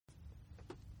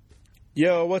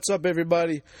Yo, what's up,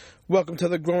 everybody? Welcome to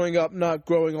the Growing Up, Not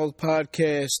Growing Old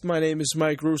podcast. My name is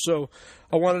Mike Russo.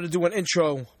 I wanted to do an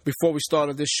intro before we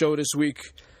started this show this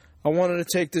week. I wanted to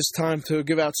take this time to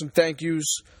give out some thank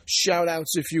yous, shout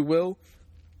outs, if you will.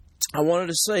 I wanted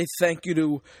to say thank you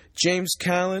to James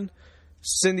Callen,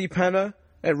 Cindy Penna,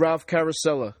 and Ralph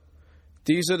Carosella.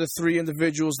 These are the three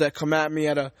individuals that come at me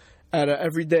at a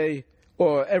everyday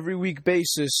or every week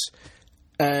basis,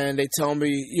 and they tell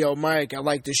me, yo, Mike, I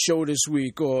like the show this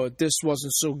week, or this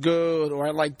wasn't so good, or I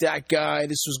like that guy,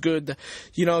 this was good.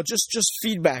 You know, just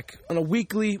feedback on a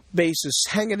weekly basis,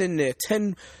 hanging in there.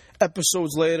 10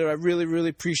 episodes later, I really, really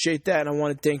appreciate that, and I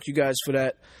want to thank you guys for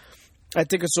that. I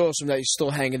think it's awesome that you're still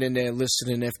hanging in there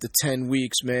listening after 10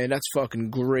 weeks, man. That's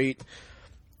fucking great.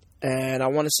 And I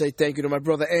want to say thank you to my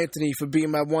brother Anthony for being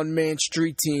my one-man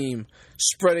street team,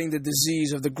 spreading the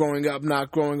disease of the Growing Up, Not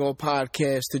Growing Old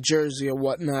podcast to Jersey or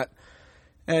whatnot,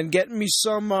 and getting me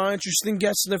some interesting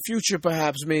guests in the future,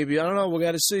 perhaps, maybe. I don't know. We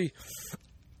got to see.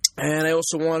 And I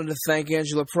also wanted to thank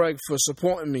Angela Preg for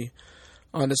supporting me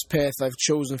on this path I've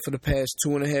chosen for the past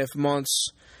 2.5 months,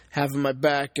 having my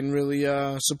back and really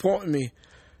supporting me,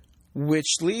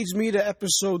 which leads me to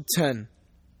episode 10.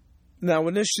 Now,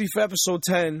 initially for episode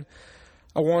 10,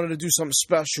 I wanted to do something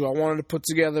special. I wanted to put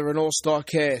together an all-star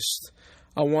cast.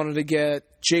 I wanted to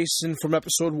get Jason from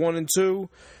episode 1 and 2.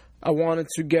 I wanted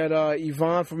to get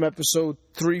Yvonne from episode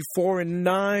 3, 4, and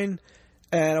 9.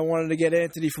 And I wanted to get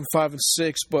Anthony from 5 and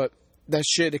 6. But that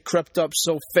shit, it crept up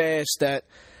so fast that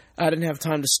I didn't have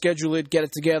time to schedule it, get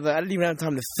it together. I didn't even have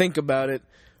time to think about it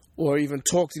or even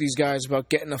talk to these guys about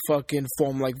getting a fucking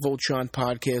Form Like Voltron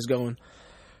podcast going.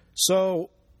 So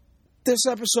this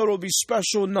episode will be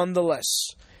special nonetheless.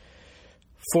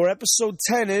 For episode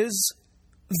 10 is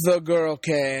The Girl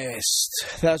Cast.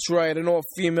 That's right, an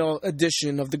all-female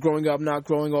edition of the Growing Up, Not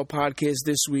Growing Old podcast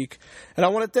this week. And I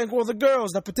want to thank all the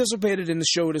girls that participated in the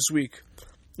show this week.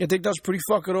 I think that's pretty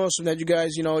fucking awesome that you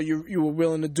guys, you know, you were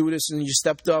willing to do this and you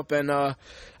stepped up. And I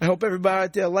hope everybody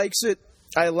out there likes it.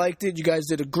 I liked it. You guys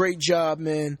did a great job,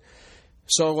 man.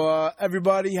 So,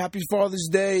 everybody, happy Father's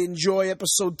Day. Enjoy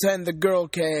episode 10, The Girl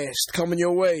Cast, coming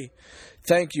your way.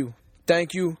 Thank you.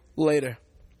 Thank you. Later.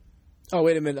 Oh,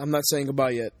 wait a minute. I'm not saying goodbye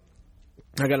yet.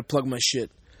 I got to plug my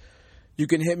shit. You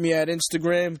can hit me at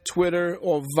Instagram, Twitter,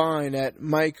 or Vine at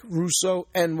Mike Russo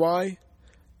NY.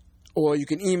 Or you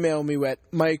can email me at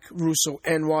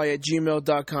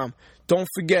MikeRussoNY@gmail.com. Don't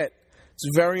forget, it's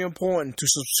very important to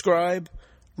subscribe,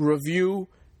 review,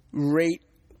 rate,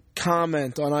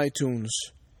 comment on iTunes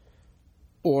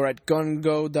or at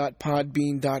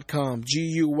gungo.podbean.com.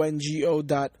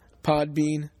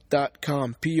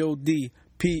 GUNGO.podbean.com.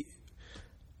 PODP.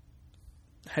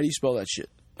 How do you spell that shit?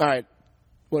 Alright,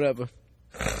 whatever.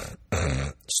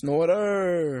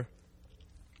 Snorter.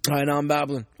 Alright, now I'm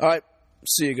babbling. Alright,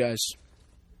 see you guys.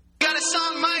 Got a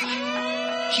song, Mike.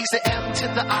 He's the M to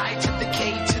the I to the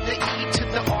K to the E to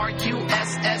the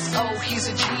R-U-S-S-O. He's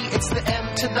a G. It's the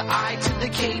M to the I to the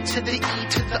K to the E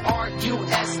to the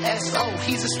R-U-S-S-O.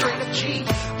 He's a straight up G.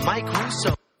 Mike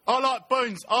Russo. I like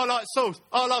bones. I like sauce.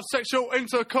 I love sexual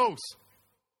intercourse.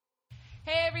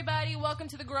 Hey everybody, welcome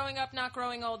to the Growing Up, Not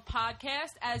Growing Old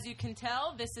podcast. As you can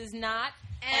tell, this is not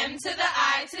M to the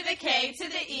I to the K to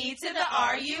the E to the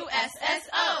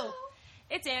R-U-S-S-O.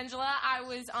 It's Angela. I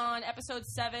was on episode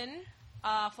 7,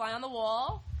 Fly on the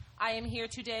Wall. I am here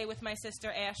today with my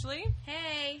sister Ashley.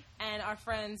 Hey. And our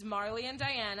friends Marley and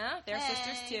Diana. They're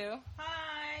sisters too.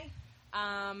 Hi.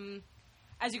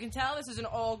 As you can tell, this is an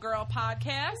all-girl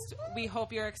podcast. We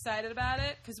hope you're excited about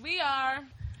it, because we are.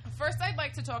 First, I'd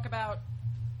like to talk about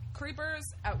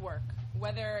creepers at work.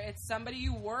 Whether it's somebody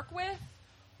you work with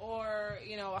or,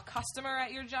 you know, a customer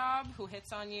at your job who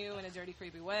hits on you in a dirty,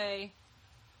 creepy way.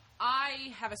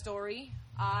 I have a story.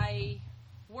 I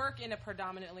work in a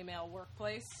predominantly male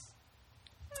workplace.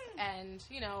 And,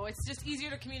 you know, it's just easier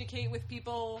to communicate with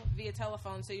people via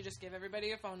telephone, so you just give everybody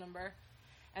your phone number.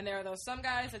 And there are those some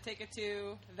guys that take it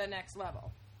to the next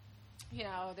level. You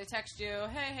know, they text you,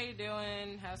 hey, how you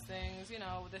doing? How's things? You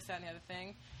know, this, that, and the other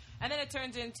thing. And then it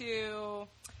turns into,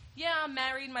 yeah, I'm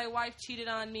married, my wife cheated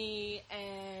on me,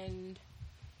 and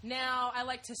now I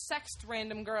like to sext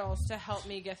random girls to help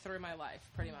me get through my life,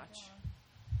 pretty much.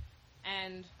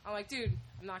 And I'm like, dude,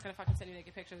 I'm not going to fucking send you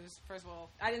naked pictures. First of all,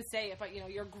 I didn't say it, but, you know,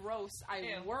 you're gross.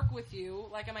 I work with you.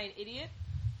 Like, am I an idiot?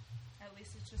 At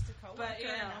least it's just a coworker, But, you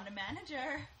know. not a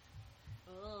manager.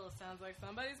 Oh, sounds like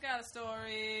somebody's got a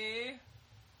story.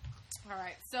 All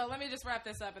right, so let me just wrap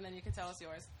this up, and then you can tell us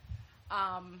yours. It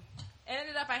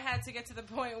ended up I had to get to the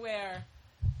point where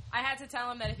I had to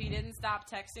tell him that if he didn't stop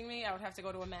texting me, I would have to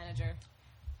go to a manager.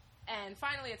 And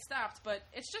finally it stopped, but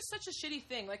it's just such a shitty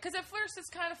thing. Like, because at first it's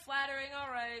kind of flattering,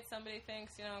 all right, somebody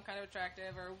thinks, you know, I'm kind of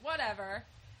attractive or whatever.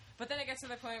 But then it gets to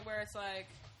the point where it's, like,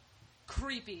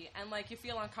 creepy. And, like, you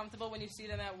feel uncomfortable when you see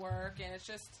them at work. And it's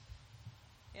just,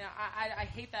 you know, I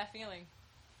hate that feeling.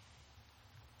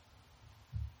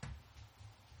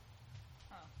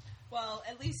 Well,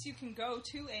 at least you can go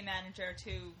to a manager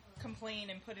to complain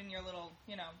and put in your little,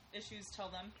 you know, issues, tell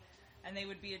them, and they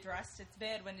would be addressed. It's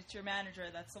bad when it's your manager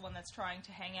that's the one that's trying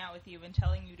to hang out with you and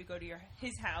telling you to go to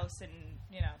his house and,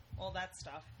 you know, all that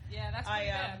stuff. Yeah, that's pretty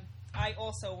bad. I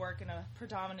also work in a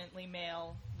predominantly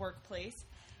male workplace,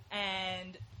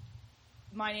 and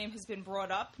my name has been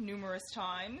brought up numerous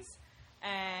times,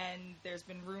 and there's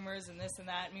been rumors and this and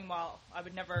that. Meanwhile, I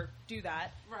would never do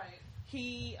that. Right.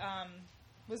 He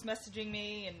was messaging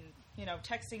me and, you know,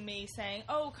 texting me saying,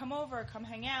 oh, come over, come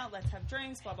hang out, let's have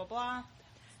drinks, blah, blah, blah.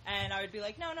 And I would be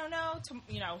like, no,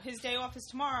 you know, his day off is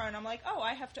tomorrow. And I'm like, oh,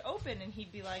 I have to open. And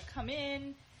he'd be like, come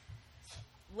in,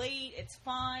 late, it's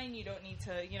fine, you don't need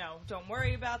to, you know, don't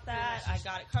worry about that, I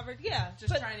got it covered. Yeah.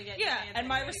 Just trying to get your man and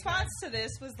my ready response to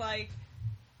this was like,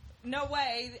 no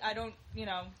way, I don't, you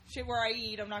know, shit where I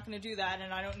eat, I'm not going to do that,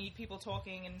 and I don't need people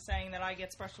talking and saying that I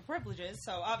get special privileges,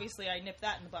 so obviously I nipped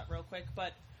that in the butt real quick,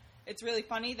 but it's really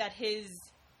funny that his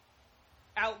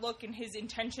outlook and his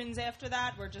intentions after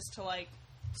that were just to, like,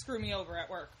 screw me over at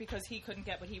work, because he couldn't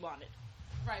get what he wanted.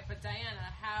 Right, but Diana,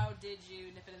 how did you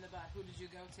nip it in the butt? Who did you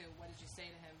go to? What did you say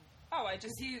to him? Oh, I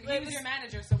just... He was your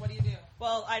manager, so what do you do?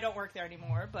 Well, I don't work there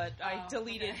anymore, but I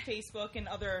deleted okay. Facebook and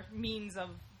other means of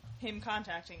him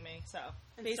contacting me, so...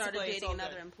 And basically started it's dating all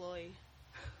another good. employee.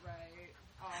 Right.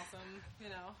 Awesome. You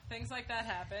know, things like that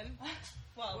happen.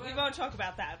 Well, we won't talk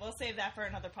about that. We'll save that for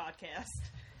another podcast.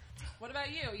 What about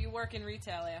you? You work in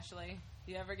retail, Ashley.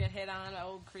 Do you ever get hit on by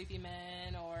old creepy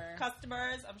men or...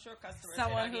 Customers? I'm sure customers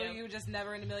someone hit who on you just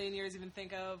never in a million years even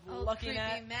think of Old looking creepy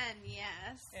at? men,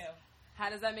 yes. Ew. How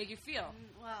does that make you feel?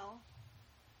 Well,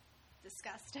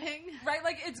 disgusting. Right,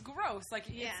 like, it's gross. Like,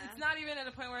 Yeah. it's not even at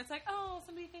a point where it's like, oh,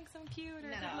 somebody thinks I'm cute or No,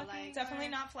 good looking. like- Definitely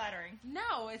not flattering.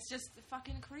 No, it's just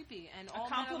fucking creepy. And all A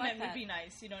men are compliment like would that. be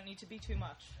nice. You don't need to be too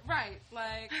much. Right,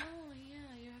 like, oh,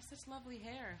 yeah, you have such lovely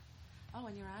hair. Oh,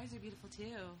 and your eyes are beautiful,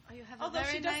 too. Oh, you have a Although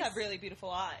very she does nice... have really beautiful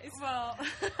eyes. Well,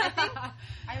 I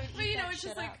would eat but, you know, that it's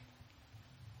just shit like, up.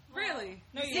 really?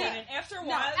 No, you Yeah. wouldn't. After a No,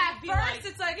 while, at you'd be first like,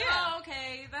 it's like, yeah. oh,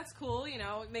 okay, that's cool, you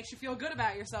know, it makes you feel good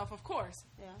about yourself, of course.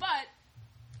 Yeah. But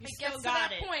You it still gets to got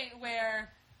that it. point where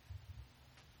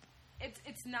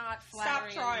it's not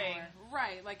flattering Stop trying. anymore.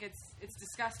 Right, like it's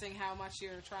disgusting how much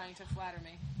you're trying to flatter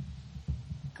me.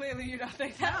 Clearly you don't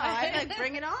think No, that I'd way. like,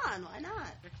 bring it on. Why not?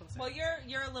 Well,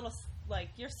 you're a little, like,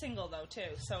 you're single, though,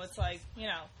 too. So it's like, you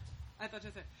know. I thought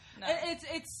you said No.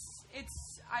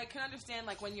 it's I can understand,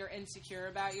 like, when you're insecure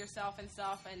about yourself and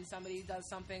stuff and somebody does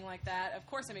something like that, of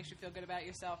course it makes you feel good about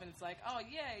yourself and it's like, oh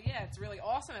yeah, it's really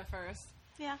awesome at first.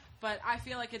 Yeah. But I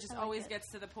feel like it just I like always it.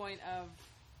 gets to the point of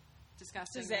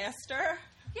disgusting. Disaster.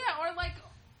 Yeah, or like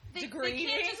they Degrading?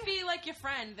 can't just be like your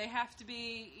friend. They have to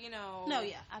be, you know. No,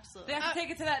 yeah, absolutely. They have to take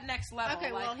it to that next level.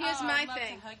 Okay, like, well, here's oh, my I'd love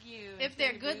thing. To hug you If they're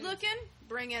and good booze. looking,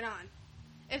 bring it on.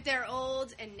 If they're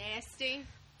old and nasty,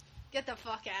 get the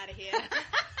fuck out of here.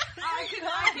 I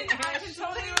can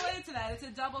totally relate to that. It's a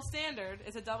double standard.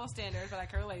 But I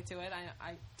can relate to it.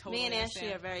 I totally Me and understand.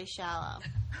 Ashley are very shallow.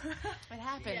 It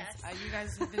happens. Yes. You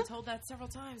guys have been told that several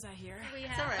times, I hear. We It's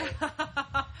have. all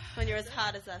right. When you're as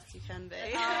hot as us, you can be.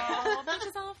 Oh, bitch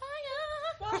is on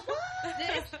fire.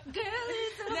 This girl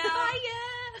is on Now-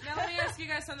 fire. Now let me ask you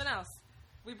guys something else.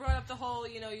 We brought up the whole,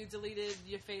 you deleted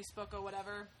your Facebook or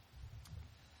whatever.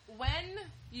 When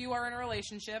you are in a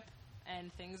relationship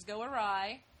and things go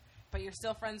awry, but you're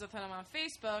still friends with him on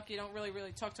Facebook, you don't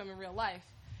really talk to him in real life.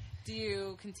 Do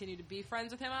you continue to be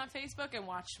friends with him on Facebook and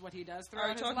watch what he does Are throughout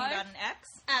we his talking life? about an ex?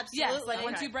 Absolutely. Yes, like Okay.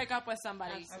 once you break up with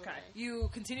somebody, Absolutely. Okay. you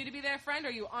continue to be their friend, or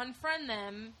you unfriend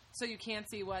them so you can't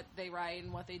see what they write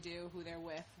and what they do, who they're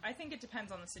with. I think it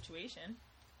depends on the situation.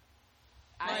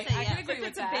 I say can yes. agree If with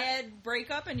it's a that. bad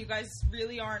breakup and you guys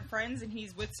really aren't friends and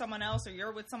he's with someone else or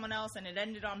you're with someone else and it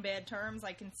ended on bad terms,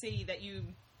 I can see that you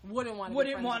Wouldn't want to.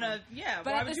 wouldn't want to, yeah,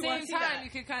 But why at would the you want same to see time, that? you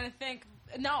could kind of think,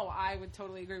 no, I would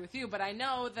totally agree with you, but I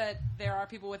know that there are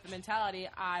people with the mentality,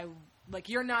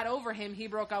 you're not over him, he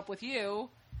broke up with you,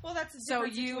 Well, that's a so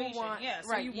different you situation. want, yeah, so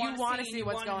right, you want to see you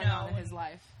what's wanna going know on in his and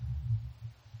life.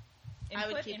 I would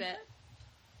input, keep input. it.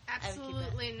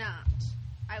 Absolutely not.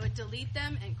 I would delete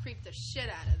them and creep the shit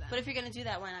out of them. But if you're going to do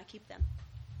that, why not keep them?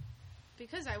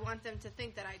 because I want them to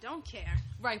think that I don't care.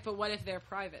 Right, but what if they're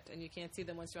private and you can't see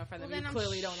them once you unfriend them? Well, You then I'm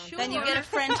clearly don't sure- unfriend Then you them. get a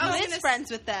friend who I was is gonna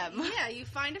friends with them. Yeah, you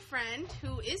find a friend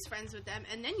who is friends with them,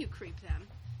 and then you creep them.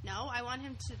 No, I want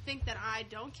him to think that I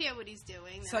don't care what he's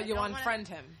doing. So that I you don't unfriend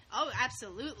him? Oh,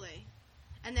 absolutely.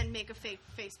 And then make a fake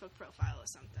Facebook profile or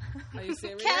something. Are you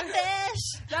serious?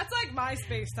 Catfish! That's like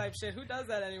MySpace type shit. Who does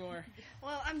that anymore?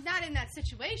 Well, I'm not in that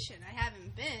situation. I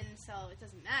haven't been, so it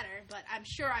doesn't matter. But I'm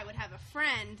sure I would have a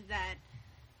friend that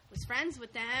was friends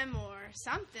with them or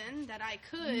something that I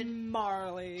could.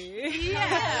 Marley. Yeah,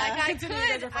 like I Considering you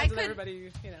guys are could. friends I with could.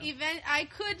 everybody, you know.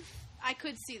 I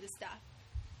could see the stuff.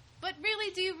 But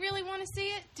really, do you really want to see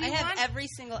it? Do I you have want, every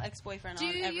single ex-boyfriend Do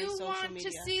on every you social want media.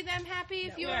 to see them happy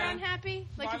if you Yeah. are unhappy?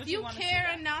 Like, Why if would you you wanna see care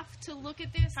that? enough to look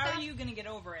at their How stuff. are you going to get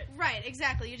over it? Right,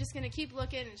 exactly. You're just going to keep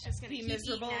looking, and it's just going to Be keep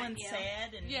miserable eating at and you.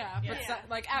 sad and Yeah, but Yeah. so,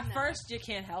 like at No. first you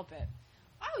can't help it.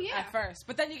 Oh, yeah. At first,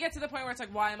 but then you get to the point where it's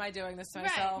like, why am I doing this to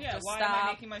Right. myself? Yeah, Just why stop. am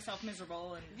I making myself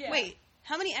miserable and Yeah. Wait,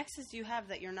 how many exes do you have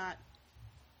that you're not,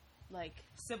 like,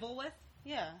 civil with?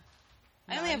 yeah?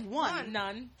 I only have one.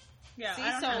 None. Yeah, See,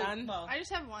 I don't so- have, None. well, I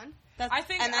just have one. That's, I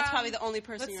think, and that's probably the only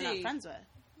person let's you're not see. friends with.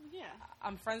 Yeah.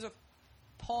 I'm friends with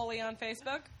Paulie on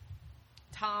Facebook,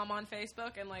 Tom on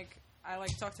Facebook, and like I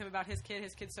like talk to him about his kid.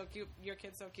 His kid's so cute. Your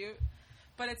kid's so cute.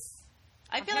 But it's.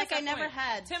 I I'm feel past like I that never point.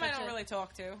 had Tim. I such don't a- really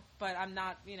talk to, but I'm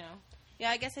not. You know. Yeah,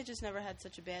 I guess I just never had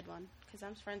such a bad one because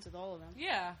I'm friends with all of them.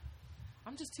 Yeah.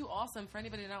 I'm just too awesome for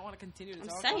anybody to not want to continue to I'm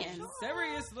talk. saying. To.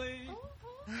 Seriously.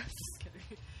 Just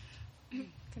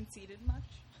kidding. conceited much?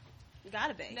 You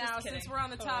gotta be. Now, kidding. since we're on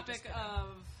the Totally topic just kidding. of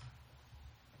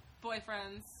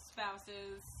boyfriends,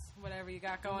 spouses, whatever you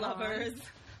got going Lovers.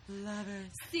 on.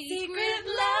 Lovers. Secret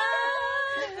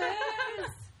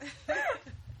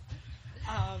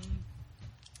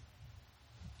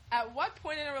At what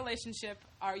point in a relationship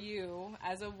are you,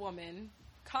 as a woman,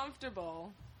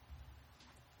 comfortable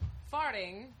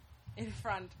farting in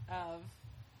front of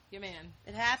your man?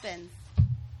 It happens.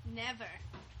 Never.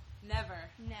 Never.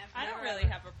 Never. I don't Never really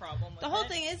ever. have a problem with The whole it.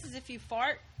 thing is if you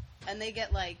fart and they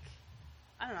get like,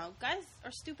 I don't know, guys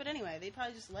are stupid anyway. They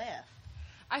probably just laugh.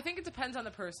 I think it depends on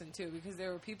the person, too, because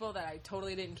there were people that I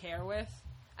totally didn't care with,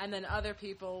 and then other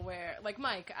people where, like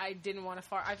Mike, I didn't want to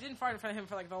fart. I didn't fart in front of him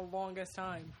for, like, the longest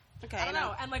time. Okay, I don't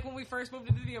know. And, like, when we first moved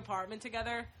into the apartment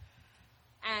together,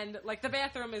 and, like, the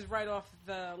bathroom is right off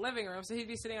the living room, so he'd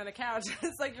be sitting on the couch, and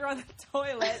it's like you're on the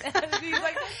toilet, and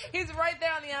he's right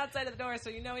there on the outside of the door, so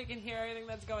you know he can hear everything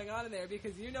that's going on in there,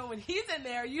 because you know when he's in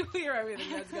there, you hear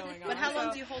everything that's going on. But how long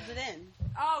So- do you hold it in?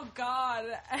 Oh, God.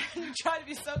 And you try to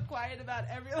be so quiet about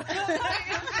every little thing.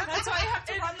 That's why you have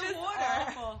to run the It's water.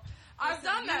 awful. I've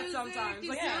done that music, sometimes.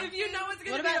 Like, yeah. if you know it's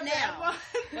going What to be about a bad now? one.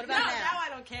 What about no, now? I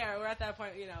don't care. We're at that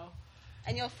point, you know.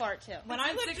 And you'll fart too. When It's I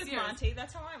been lived 6 with years. Monty,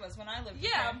 that's how I was. When I lived with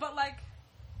Yeah, him. but, like,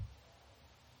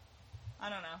 I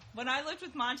don't know. When I lived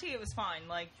with Monty, it was fine.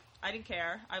 Like, I didn't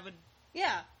care. I would,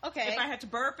 Yeah, okay. if I had to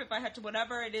burp, if I had to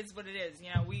whatever, it is what it is. You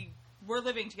know, we're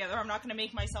living together. I'm not going to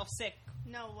make myself sick.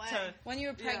 No way. To, When you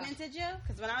were Yeah. pregnant, did you?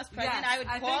 Because when I was pregnant, yes, I would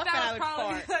think cough that and was I would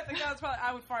probably, fart. I think that was probably,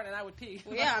 I would fart and I would pee.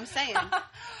 Well, yeah, I'm saying.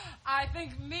 I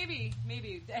think maybe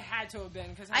it had to have been,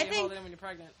 because how I do you hold think- it in when you're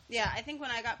pregnant? Yeah, I think when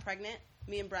I got pregnant,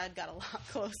 me and Brad got a lot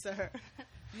closer.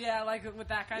 Yeah, like with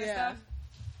that kind of Yeah. stuff.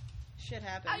 Shit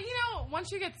happens. You know,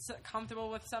 once you get comfortable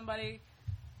with somebody,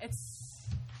 it's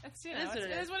you know, it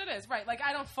is what it is, right? Like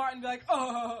I don't fart and be like,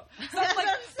 oh. So, That's like, what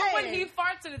I'm but when saying. he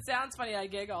farts and it sounds funny, I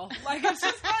giggle. Like it's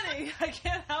just funny. I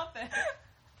can't help it.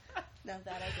 No,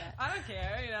 that I get. I don't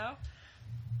care, you know.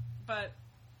 But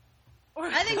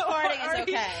I think farting is or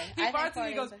okay. He I think farts and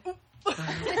he farting goes, is oop.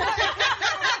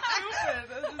 Stupid.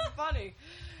 This is funny.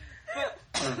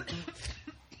 But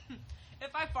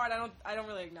if I fart, I don't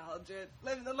really acknowledge it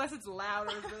unless it's loud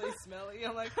or it's really smelly.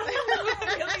 I'm like,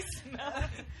 really smelly.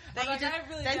 Then, I'm you like, just, I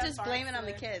really then got just farts blame it on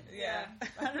the today. kid. yeah.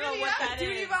 I don't know Really, what yeah, that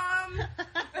duty is. bomb.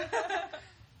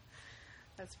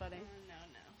 That's funny. No.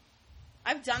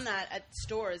 I've done that at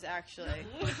stores, actually.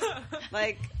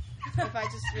 Like, if I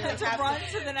just really have To to... run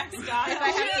to the next guy. If I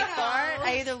have to fart,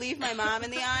 I either leave my mom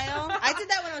in the aisle. I did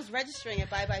that when I was registering at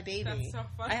Bye Bye Baby. That's so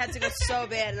funny. I had to go so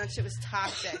bad, and that shit was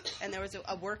toxic. And there was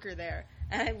a worker there,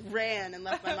 and I ran and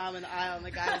left my mom in the aisle, and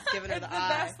the guy was giving her It's the the eye.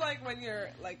 best, like when you're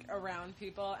like around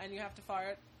people and you have to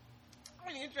fart.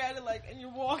 When you're trying to like, and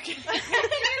you're walking, and you're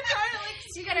trying to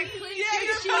like, You gotta clean yeah, your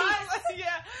you're cheeks. fine,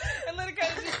 yeah, and let it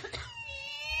kind of just.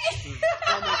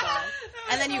 Oh my god!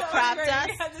 And then you crop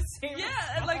dust, Yeah,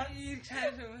 and like you kind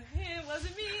of, hey, it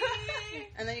wasn't me.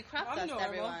 and then you crop I'm dust normal.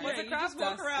 everyone. What's Yeah, a you crop just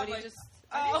walk dust? around What do you like, just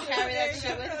Oh, carry that okay.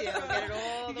 shit with you? Get it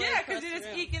all the way Yeah, across because you're the just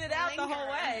room. eking it out the whole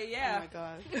Linger. way. Yeah. Oh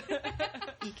my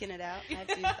god! Eking it out. I have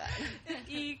to use that.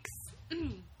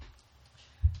 Eeks.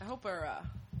 I hope we're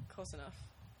close enough,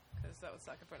 because that would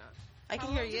suck if we're not. I can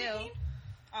How hear long do you you. need?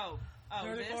 Oh,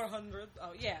 this? 3,400.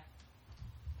 Oh, yeah.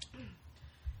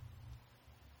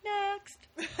 Next.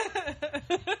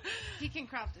 He can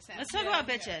crop this out. Let's talk about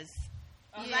bitches.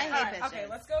 I hate Alright, bitches. okay,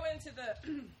 let's go into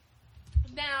the...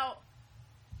 Now,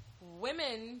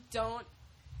 women don't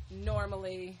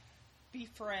normally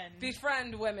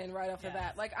Befriend women right off the Yes.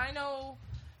 bat. Like, I know...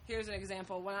 Here's an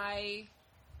example. When I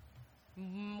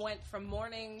went from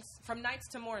nights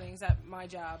to mornings at my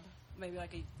job, maybe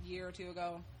like a year or two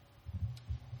ago,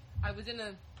 I was in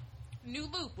a new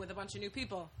loop with a bunch of new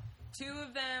people. 2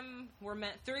 of them were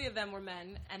men, 3 of them were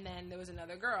men, and then there was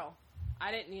another girl.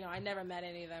 I never met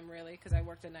any of them really because I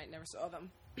worked at night and never saw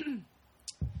them.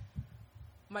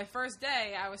 My first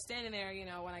day, I was standing there,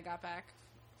 when I got back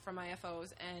from my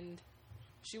FOs, and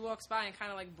she walks by and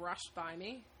kind of like brushed by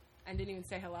me and didn't even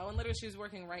say hello. And literally, she was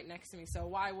working right next to me. So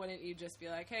why wouldn't you just be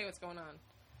like, "Hey, what's going on?"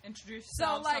 Introduce So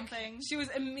yourself like, something. she was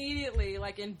immediately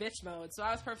like in bitch mode. So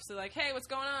I was purposely like, "Hey, what's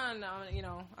going on?"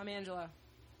 I'm Angela,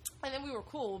 and then we were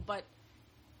cool. But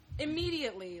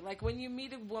immediately, like when you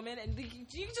meet a woman and you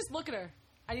can just look at her,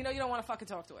 and you don't want to fucking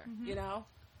talk to her.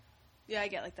 Yeah, I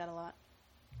get like that a lot.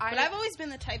 But I've always been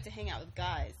the type to hang out with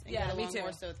guys and Yeah, get me along too.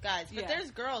 more so with guys. But Yeah. there's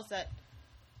girls that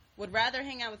would rather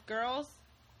hang out with girls,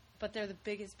 but they're the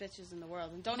biggest bitches in the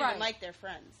world and don't Right. even like their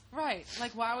friends. Right.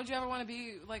 Like, why would you ever want to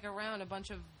be like around a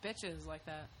bunch of bitches like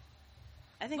that?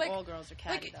 I think Like- all girls are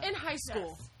catty, Like though. in high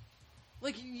school.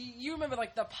 Like you remember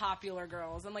like the popular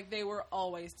girls and like they were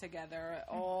always together,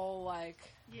 all like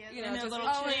Yeah, you they're know, in their just little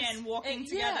always clan, walking and,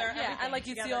 together, Yeah, everything and like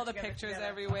you see together, all the together, pictures together.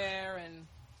 everywhere, and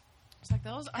it's like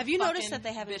those. Are Have you noticed fucking that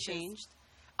they haven't bitches. changed?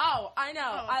 Oh, I know.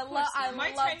 Oh, of I course love. not. I My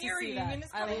love 10-year to see reunion that.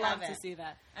 is I coming love up. to see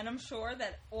that. And I'm sure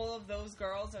that all of those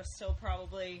girls are still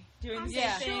probably doing the same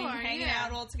Yeah. thing, Sure, hanging yeah.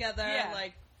 out all together. Yeah.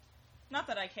 Like, not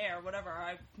that I care, whatever.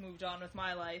 I moved on with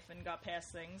my life and got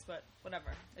past things, but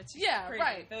whatever. It's just Yeah, crazy.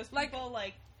 right. Those Like- people,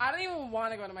 like, I don't even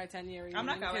want to go to my 10-year reunion. I'm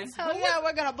not going. because Oh yeah,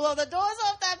 we're gonna blow the doors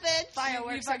off that bitch.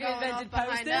 Fireworks You are fucking going off invented behind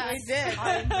Post-its? us. We did.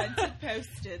 I invented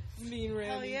Post-its. Mean Randy.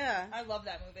 Hell yeah. I love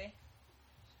that movie.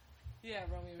 Yeah,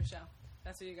 Romeo and Michelle.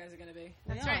 That's what you guys are gonna be.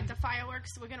 That's Yeah. right. The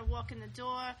fireworks. We're gonna walk in the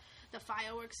door. The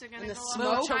fireworks are gonna And the go smoke.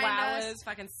 off Little behind chihuahuas, us.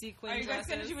 fucking sequin Are you guys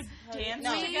dresses. going to do a dance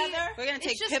No. together? We're gonna It's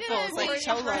take just pit gonna bulls like be-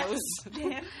 cholos.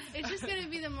 Dance? It's just gonna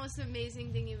be the most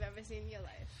amazing thing you've ever seen in your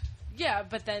life. Yeah,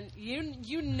 but then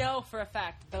you know for a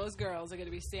fact those girls are going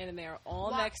to be standing there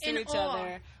all Wa- next to in each awe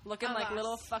other, looking of like us.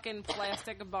 little fucking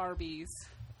plastic Barbies,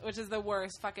 which is the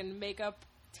worst. Fucking makeup,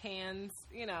 tans,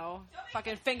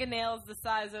 fucking fingernails the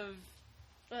size of.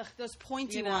 Ugh, those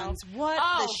pointy You know. ones. What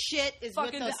Oh, the shit is with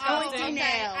fucking those disgusting. pointy okay.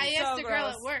 nails? I So asked the girl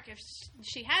gross. at work if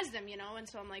she has them, and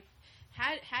so I'm like,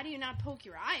 how do you not poke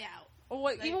your eye out? Or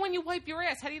what, even when you wipe your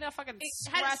ass, how do you not fucking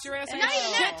How scratch to- your ass and not get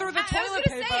even shit that. through the I was toilet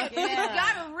gonna paper? say it, Yeah. it's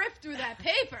gotta rip through that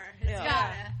paper. It's Yeah.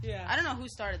 gotta. Yeah. I don't know who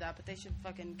started that, but they should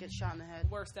fucking get shot in the head.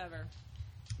 Worst ever.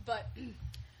 But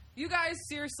you guys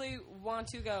seriously want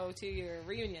to go to your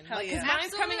reunion? Hell Because yeah.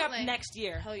 mine's coming up Absolutely. next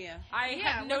year. Hell yeah. I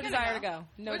Yeah, have no we're gonna desire go. to go.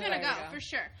 No We're desire gonna to go for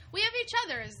sure. We have each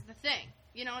other is the thing.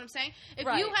 You know what I'm saying? If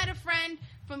Right. you had a friend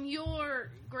from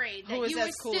your grade that Who was you as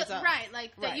were cool still as us. right,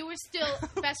 like that Right. you were still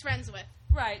best friends with,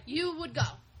 Right. you would go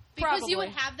because you would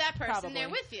Probably. have that person Probably. there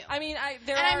with you. I mean,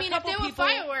 there and are I mean, a if couple there were people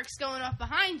fireworks going off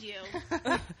behind you,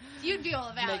 you'd be all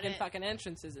about making it. fucking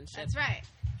entrances and shit. That's right.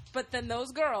 But then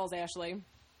those girls, Ashley,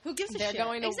 Who gives a they're shit?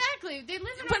 going to. Exactly. They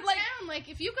live in But, our like- town. Like,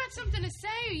 if you got something to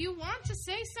say or you want to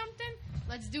say something,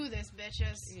 let's do this,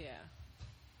 bitches. Yeah.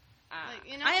 Like,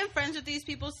 you know. I am friends with these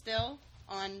people still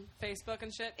on Facebook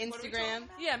and shit. Instagram,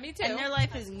 Yeah, me too. and their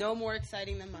life is no more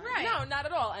exciting than mine. Right. No, not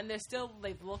at all. And they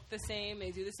look the same.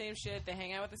 They do the same shit. They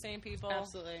hang out with the same people.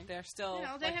 Absolutely. They're still You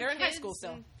know, they like have they're in high kids school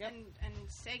still. and, Yep. and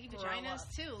saggy vaginas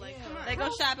up. too. Like, come on. They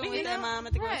go shopping with their mom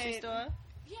at the grocery Right. store.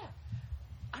 Yeah.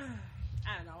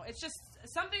 I don't know. It's just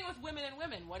something with women and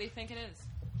women. What do you think it is?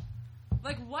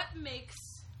 Like, what makes?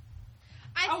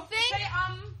 I think say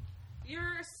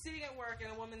you're sitting at work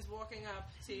and a woman's walking up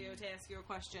to you to ask you a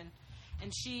question,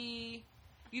 and you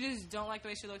just don't like the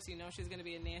way she looks. You know she's going to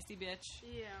be a nasty bitch.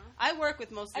 yeah. I work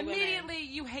with mostly Immediately, women.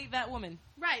 you hate that woman.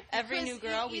 Right. Every because new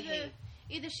girl we either, hate.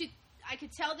 Either I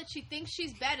could tell that she thinks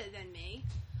she's better than me,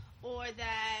 or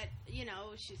that,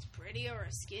 she's pretty or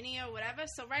skinny or whatever.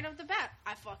 So right off the bat,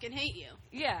 I fucking hate you.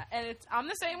 Yeah, and I'm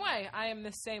the same way. I am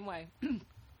the same way.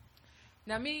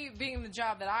 Now, me being the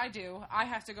job that I do, I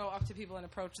have to go up to people and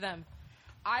approach them.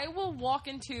 I will walk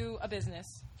into a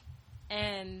business,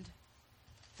 and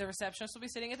the receptionist will be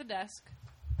sitting at the desk.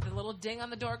 The little ding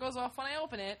on the door goes off when I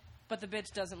open it, but the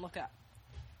bitch doesn't look up.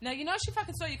 Now, she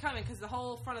fucking saw you coming because the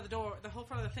whole front of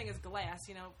the thing is glass,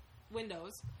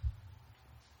 windows.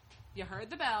 You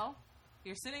heard the bell.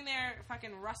 You're sitting there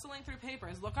fucking rustling through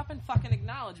papers. Look up and fucking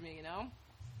acknowledge me,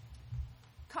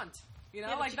 Cunt. You know,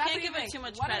 Yeah, but like you that's can't what you give her think. too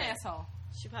much What credit. an asshole.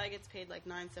 She probably gets paid like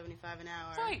 $9.75 an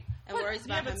hour. Right. And But- worries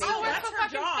about her but I Oh, work that's for her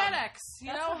fucking job. FedEx. You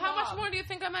That's know, her how much job. more do you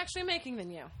think I'm actually making than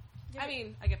you? I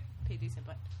mean, I get paid decent,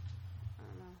 but I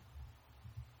don't know.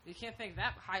 you can't think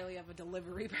that highly of a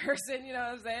delivery person. You know what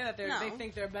I'm saying? That No. they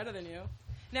think they're better than you.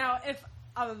 Now, if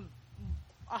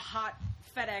a hot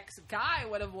FedEx guy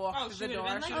would have walked Oh, through she the would door,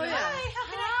 have been she like, would have "Hi, how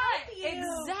can I help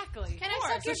you?" Exactly. Can I Of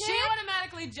suck course. your So she dick?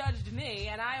 automatically judged me,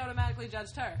 and I automatically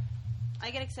judged her.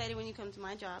 I get excited when you come to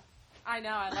my job. I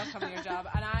know. I love coming to your job,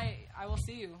 and I will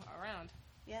see you around.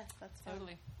 Yes, that's fun.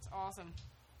 Totally. It's awesome.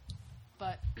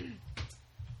 But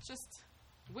it's just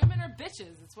women are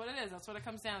bitches. It's what it is. That's what it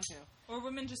comes down to. Or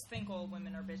women just think all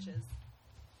women are bitches.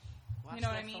 Watch You know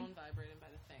what that I mean? phone vibrating by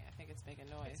the thing. I think it's making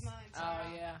noise. It's mine, Oh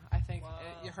sorry. yeah, I think Whoa.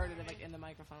 you heard it like in the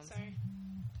microphones. Sorry.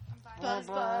 I'm fine. Buzz,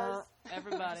 buzz. I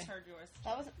Everybody. just heard yours.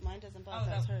 That wasn't mine. Doesn't buzz. Oh,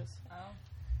 that was that- hers. Oh.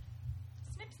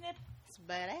 Snip, snip. It's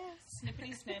badass.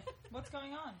 Snippity snip. What's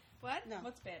going on? What? No,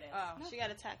 What's badass? Oh, she got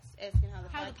a text asking How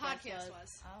the podcast podcast was.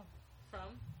 was. Oh.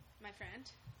 from My friend.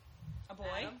 A boy?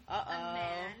 Adam? Uh oh. A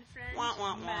man friend. Wah,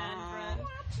 wah, wah. Man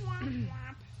friend.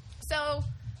 So,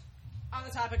 on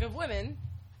the topic of women,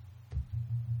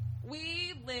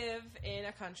 we live in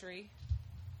a country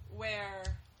where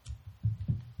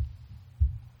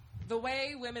the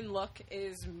way women look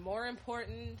is more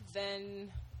important than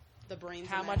The brains.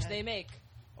 how in that much head. they make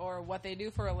or what they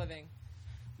do for a living.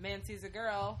 Man sees a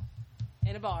girl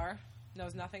in a bar,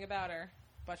 knows nothing about her,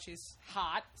 but she's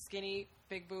hot, skinny,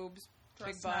 big boobs,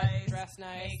 Dress big butt, nice, dress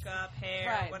nice, makeup, hair,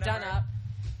 right, whatever. done up,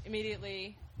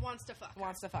 immediately Wants to fuck.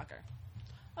 wants to fuck her.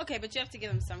 Okay, but you have to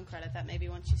give him some credit that maybe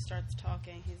when she starts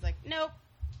talking, he's like, nope.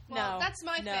 Well, no, that's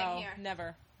my no, thing here.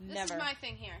 Never, This never. is my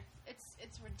thing here.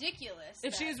 It's ridiculous.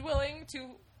 If that- she's willing to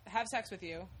have sex with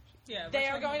you, Yeah, they we're are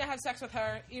talking- going to have sex with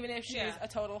her, even if she's Yeah. a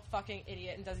total fucking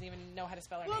idiot and doesn't even know how to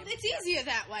spell her Well, name. it's easier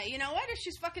that way. You know what? If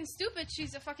she's fucking stupid,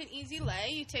 she's a fucking easy lay.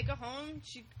 You take her home,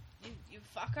 you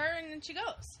fuck her, and then she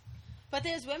goes. But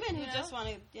there's women who You know? just want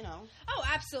to, you know. Oh,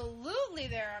 absolutely,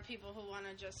 there are people who want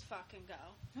to just fucking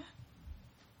go.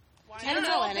 Why Do you not?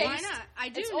 know Why any? not? I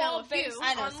do It's know all a few. based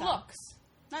I know on some. looks.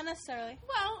 Not necessarily.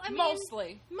 Well, I mean,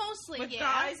 Mostly. With yeah.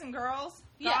 guys and girls?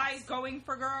 Yes. Guys going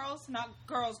for girls? Not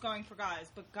girls going for guys,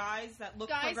 but guys that look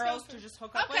Guys for girls go for- to just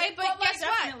hook up Okay, with? but guess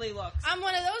what? Definitely looks. I'm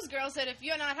one of those girls that if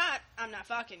you're not hot, I'm not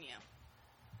fucking you.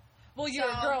 Well, you're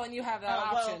a So- girl and you have that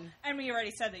Oh, well, option. and we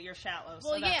already said that you're shallow.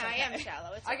 So Well, that's yeah, okay. I am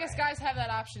shallow. It's I guess alright. guys have that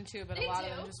option too, but They a lot do,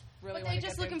 of them just really but want they're to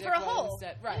just get looking their for a dick wet hole.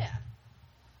 instead. Right. Yeah.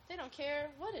 They don't care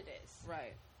what it is.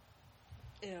 Right.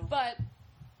 Ew. But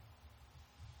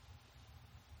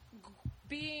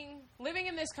living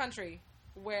in this country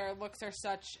where looks are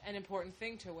such an important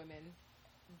thing to women,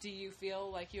 do you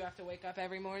feel like you have to wake up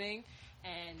every morning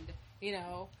and, you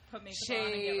know, Put makeup on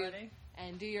and get shave ready.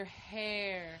 and do your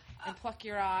hair and pluck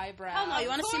your eyebrows? Hell no, you Of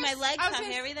want to see my course, legs, I was how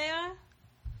gonna hairy they are? Of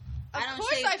I don't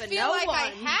course, shave I for feel no like I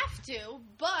one. have to,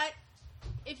 but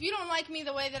if you don't like me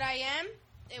the way that I am,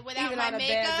 without Even my on a bad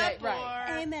makeup day, right.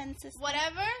 or Amen, sister.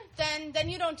 whatever, then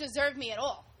you don't deserve me at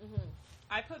all.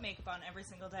 I put makeup on every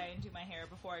single day and do my hair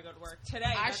before I go to work. Today,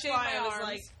 I that's shave why my I was arms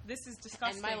like, this is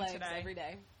disgusting and my legs today. every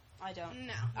day. I don't.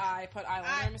 No. I put eyeliner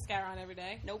I- and mascara on every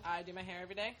day. Nope. I do my hair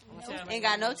every day. Unless Nope. it's my Ain't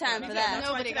got no hair. time for Yeah, that. that's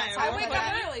why Nobody today got I I time wake for woke up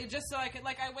that. early just so I could,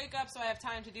 like, I wake up so I have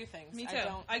time to do things. Me I too.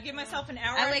 don't. I give myself an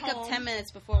hour I at wake up home. 10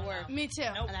 minutes before work. Me too.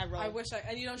 Nope. And I roll. I wish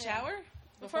and you don't shower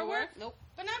before work? Nope.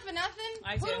 But not for nothing.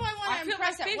 I Who do. do I want I to feel my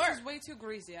impress at face work? is way too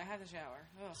greasy. I have to shower.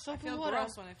 Ugh, Soap I feel and water.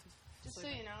 gross when I Just so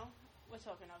sleep. you know, we're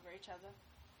talking over each other.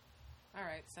 All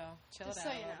right, so chill Just it so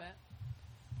out a you little know.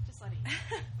 bit. Just letting you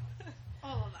know.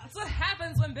 All of us. That's what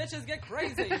happens when bitches get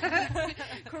crazy.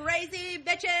 Crazy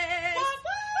bitches!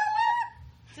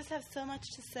 Just have so much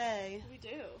to say. We do.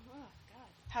 Oh, God.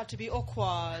 How to be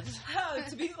awkward. How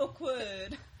to be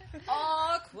awkward.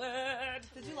 Awkward.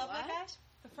 Did you love What? that guy?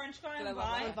 The French guy Did I on love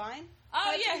Vine. that? Vine?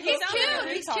 Oh yeah, He's sounds cute, like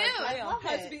a he's retard, cute. for I real. love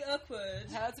How it. to be awkward.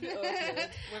 How to be awkward.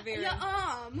 We're veering. Your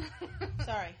arm.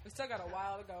 Sorry. We still got a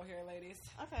while to go here, ladies.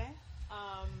 Okay.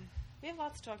 We have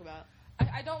lots to talk about.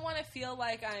 I don't want to feel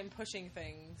like I'm pushing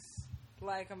things.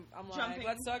 Like I'm like, Jumping.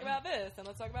 let's talk about this and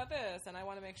let's talk about this, and I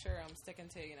want to make sure I'm sticking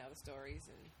to the stories.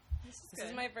 And this is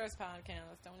good. my first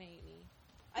podcast. Don't hate me.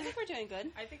 I think we're doing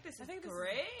good. I think this is think this is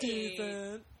great.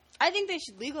 Decent. I think they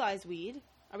should legalize weed.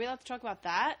 Are we allowed to talk about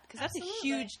that? Because that's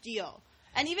Absolutely. a huge deal.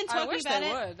 And even I talking wish about they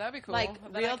it, would. That'd be cool. like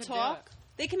Then I real could do talk, it.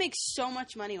 they can make so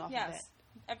much money off of Yes.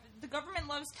 it. If the government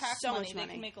loves tax So money. much They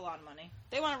money. can make a lot of money.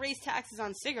 They want to raise taxes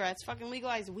on cigarettes. Fucking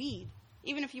legalize weed.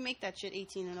 Even if you make that shit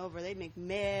 18 and over, they make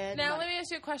mad Now, money. let me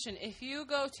ask you a question. If you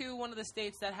go to one of the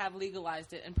states that have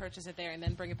legalized it and purchase it there and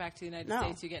then bring it back to the United No.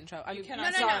 States, you get in trouble. I mean,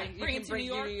 cannot sorry, bring you it can to bring New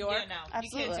you York. to New York. Yeah, no,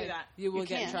 Absolutely. you can't do that. You will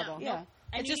get in can't. trouble. Yeah.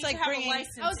 And It's you just need like to have bringing. a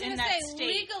license I was in going to that say, state.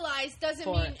 legalized doesn't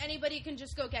For mean it. anybody can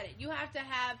just go get it. You have to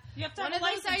have You have to one have of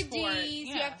a those license IDs. for it. You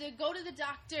Yeah. have to go to the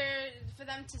doctor for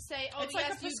them to say, oh, It's like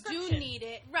yes, a you do prescription. need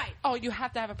it. Right. Oh, you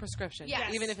have to have a prescription,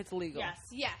 Yes. even if it's legal. Yes.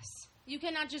 Yes. You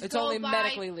cannot just It's go only buy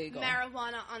medically legal.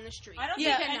 marijuana on the street. I don't You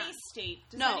think cannot. any state.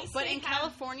 Does No, any but state in have-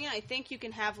 California, I think you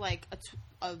can have like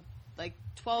a like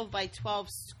 12 by 12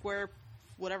 square,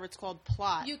 whatever it's called,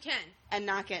 plot, You can. and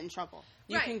not get in trouble.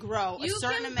 You Right. can grow a You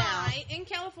certain can amount. buy, in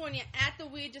California, at the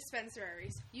weed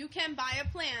dispensaries, you can buy a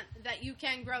plant that you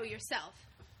can grow yourself.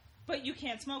 But you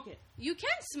can't smoke it. You can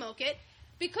smoke it.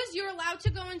 Because you're allowed to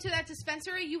go into that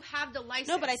dispensary, you have the license.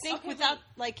 No, but I think Okay, without,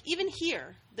 like, even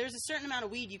here, there's a certain amount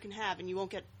of weed you can have, and you won't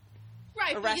get.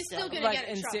 Right, but you're arrested. still going to Like, get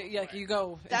in in, trouble. like you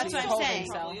go. That's into what a I'm holding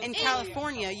saying. cell. In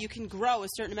California, you can grow a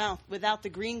certain amount without the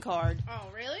green card. Oh,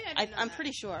 really? I didn't know I'm that.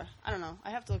 pretty sure. I don't know. I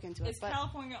have to look into it. Is But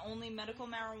California only medical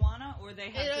marijuana, or they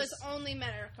have It this? is only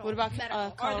medical. What about, medical. Are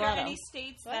there Colorado? any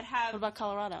states that have? what about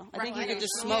Colorado? I think you Right. could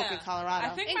just smoke Yeah. in Colorado. I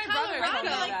think In my brother Colorado, told me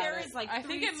I feel like about there it. is, like, I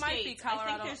think 3 it might be states. I think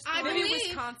Colorado. there's I Maybe believe-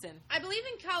 Wisconsin. I believe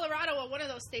in Colorado or one of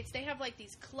those states, they have like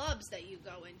these clubs that you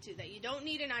go into that you don't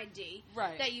need an ID.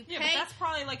 Right. That you pay. Yeah, but that's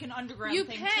probably like an underground You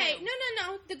thing pay. too.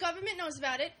 No. The government knows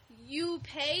about it. You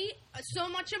pay so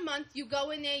much a month. You go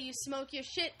in there, you smoke your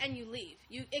shit, and you leave.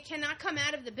 It cannot come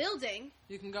out of the building.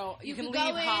 You can go. You, can go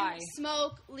leave in, high.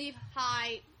 smoke, leave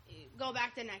high, go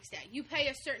back the next day. You pay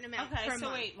a certain amount Okay, per so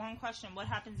month. wait, one question. What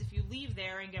happens if you leave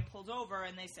there and get pulled over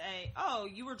and they say, oh,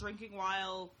 you were drinking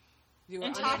while You were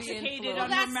under the intoxicated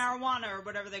influence. under marijuana or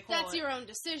whatever they call That's it? your own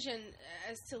decision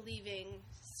as to leaving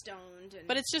stoned. And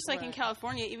But it's just like in Right.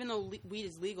 California, even though weed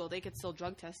is legal, they could still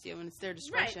drug test you, and it's their right.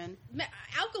 discretion.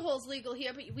 Alcohol's legal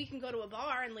here, but we can go to a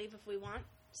bar and leave if we want.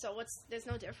 So there's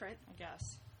no different. I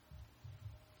guess.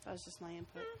 That was just my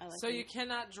input. I like So weed. you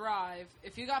cannot drive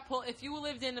if you got pulled. If you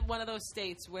lived in one of those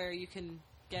states where you can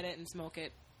get it and smoke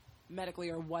it medically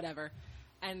or whatever,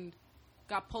 and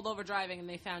got pulled over driving and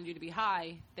they found you to be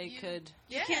high, they could.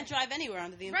 You can't drive anywhere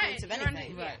under the influence of You're under-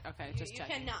 anything. yeah. Right. Okay. You- Just you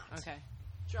checking. cannot. Okay.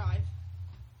 drive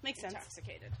Makes sense.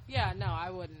 intoxicated. Yeah. No, I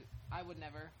wouldn't. I would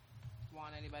never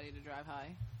want anybody to drive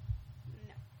high.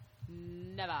 No.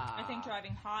 Never. I think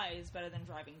driving high is better than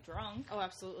driving drunk. Oh,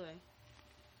 absolutely.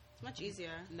 It's much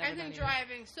easier. Never I think done either.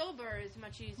 driving sober is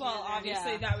much easier. Well, than-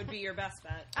 obviously Yeah. that would be your best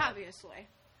bet. obviously.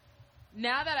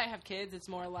 Now that I have kids, it's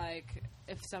more like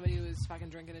if somebody was fucking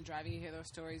drinking and driving, you hear those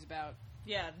stories about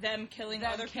Yeah, them killing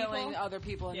them other killing people. other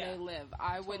people and Yeah. they live.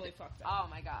 I Totally would. fucked up. Oh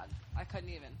my god, I couldn't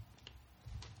even.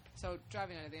 So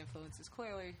driving under the influence is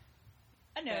clearly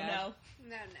I know, bad. no.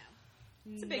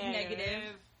 No. It's a big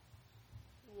negative.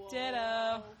 Whoa.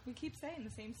 Ditto. We keep saying the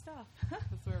same stuff. Because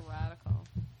we're radical.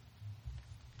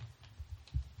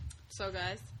 So,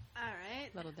 guys, All right.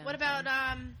 Little down What about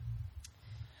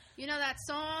you know that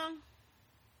song,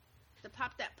 "The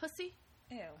Pop That Pussy"?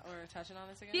 Ew. We're touching on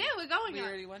this again. Yeah, we're going we on.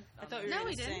 already went. I thought we No, were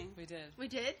we going to didn't. sing. We did. We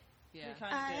did. We Yeah.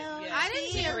 kind of did. Yeah. I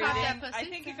didn't see her pop that Degrading. pussy. I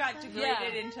think it got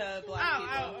degraded into black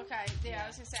people. Oh, okay. Yeah, I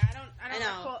was gonna say I don't I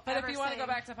know. recall But if ever you want to go saying-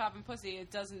 back to Pop and Pussy,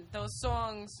 it doesn't. Those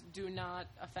songs do not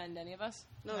offend any of us.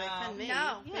 No, they No. offend me.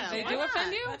 No. Yeah, They why do not?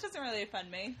 offend you. That doesn't really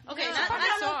offend me. Okay, No. I Fucking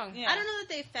don't know. song. Yeah. I don't know that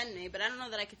they offend me, but I don't know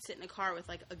that I could sit in a car with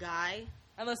like a guy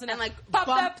And listen, and to like Pop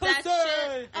bump that that pussy.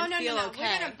 shit Oh and no, feel no, no!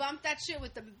 okay. We're gonna bump that shit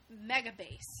with the mega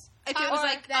bass. If it was Or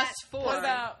like that- us four, What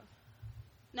about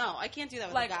no, I can't do that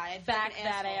with like a guy. I'd back fucking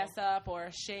that asshole. ass up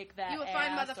or shake that? You a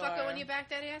fine ass motherfucker or when you back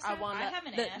that ass I up? want I have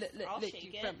an ass. I'll lick shake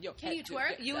you it. from your Can head you to twerk?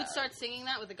 your You would toe. start singing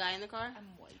that with a guy in the car?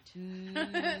 I'm white.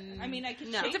 Mm. I mean, I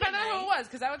can No. shake It depends on it who it nice, was,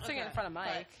 because I would sing it in Okay, front of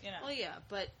Mike. but, you know. Well, yeah,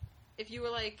 but if you were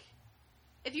like,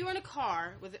 if you were in a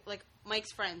car with like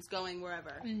Mike's friends going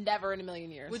wherever, Never in a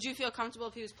million years. would you feel comfortable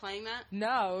if he was playing that?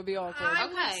 No, it would be awkward. I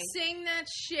Okay. would sing that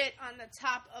shit on the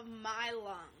top of my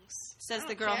lungs. Says I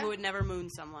the don't girl care. who would never moon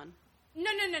someone. No.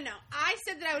 I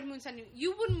said that I would moon someone.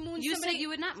 You wouldn't moon You somebody. said you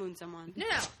would not moon someone. No,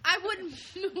 I wouldn't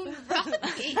moon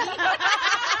Robbie.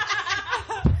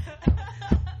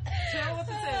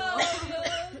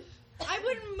 I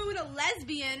wouldn't moon a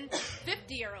lesbian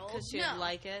 50-year-old. Because she no. would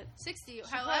like it. 60,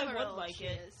 probably however would old like she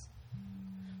it. is.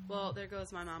 Well, there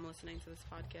goes my mom listening to this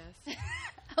podcast.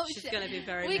 Oh, She's shit. going to be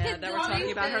very We mad could that we're talking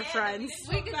delete about her this. friends.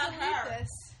 We could about delete her. this.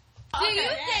 Do you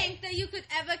Okay. think that you could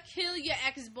ever kill your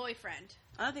ex-boyfriend?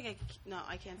 I don't think I could. No,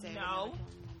 I can't say I would No. never kill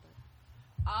anyone,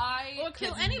 Or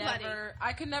kill anybody.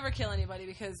 I could never kill anybody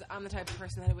because I'm the type of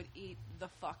person that would eat the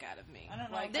fuck out of me. I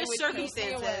don't know. Like, There's it would keep me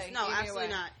circumstances. away, No, keep me absolutely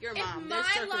away. not. You're a If mom. my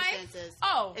There's life- circumstances.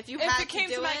 Oh, if you if had it came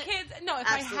to do my it, kids, no. If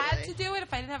I had absolutely. to do it,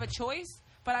 if I didn't have a choice,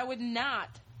 but I would not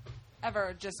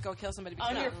ever just go kill somebody because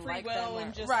On I your don't free like will them.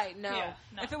 and just- right? No. yeah,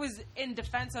 no. If it was in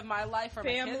defense of my life or my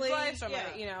Family, kids' lives or yeah.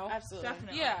 my, you know, Absolutely.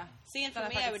 Definitely. yeah. See, and for Then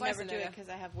me, if I I could would slice never into do it you. because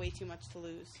I have way too much to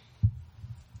lose.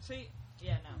 See,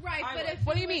 yeah, no. Right, I but would. if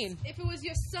What do it you was- mean? If it was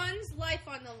your son's life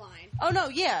on the line, Oh no,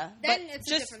 yeah. then but it's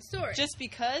just, a different story. Just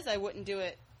because I wouldn't do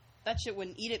it, that shit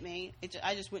wouldn't eat at me.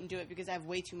 I just wouldn't do it because I have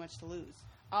way too much to lose.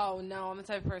 Oh no, I'm the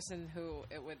type of person who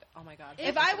it would. Oh my god.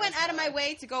 If I went out of my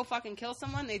way to go fucking kill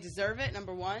someone, they deserve it.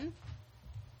 Number one,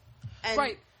 and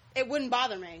Right. it wouldn't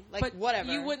bother me. Like but whatever.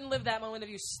 you wouldn't live that moment of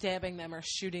you stabbing them or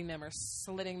shooting them or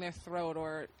slitting their throat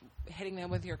or hitting them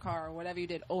with your car or whatever you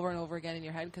did over and over again in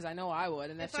your head because I know I would,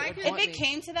 and that If shit I would could- If haunt it me.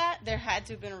 came to that, there had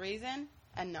to have been a reason,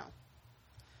 and no.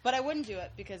 But I wouldn't do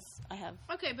it because I have.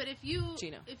 okay, but if you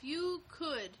Gina.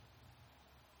 could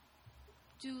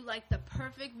do like the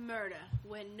perfect murder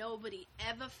when nobody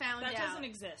ever found That out, doesn't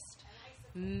exist.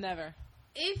 Never.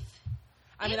 if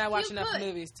I mean, If I watch you enough could.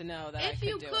 movies to know that I if could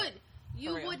you do could, it.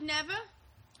 you real. would never.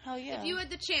 Hell yeah. If you had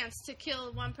the chance to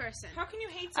kill one person, How can you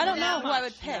hate I someone don't know that who I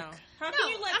much? would pick. No. How no, can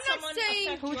you let I'm someone not saying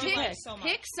affect Who would your you life pick? so much?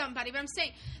 pick somebody, but I'm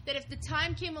saying that if the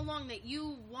time came along that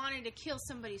you wanted to kill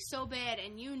somebody so bad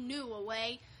and you knew a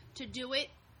way to do it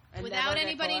And without never get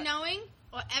anybody caught. knowing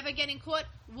or ever getting caught,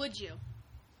 would you?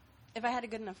 If I had a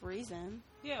good enough reason.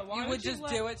 Yeah, why You would just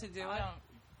let- do it to do I it? don't.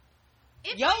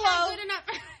 If YOLO! I had good enough,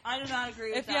 I do not agree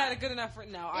with If that. you had a good enough,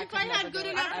 no, I if could I never had good do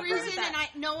it, enough ever. reason and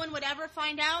no one would ever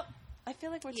find out, I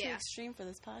feel like we're too Yeah. extreme for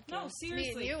this podcast. No, me and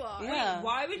seriously. you are. Yeah. Wait,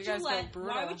 why would You you, guys go let?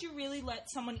 brutal. Why would you really let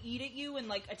someone eat at you and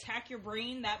like attack your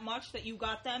brain that much that you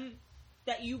got them,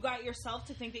 that you got yourself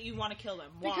to think that you want to kill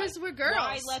them? Why? Because we're girls.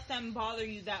 Why let them bother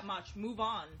you that much? Move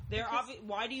on. They're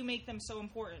why do you make them so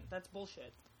important? That's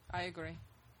bullshit. I agree.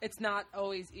 It's not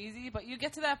always easy, but you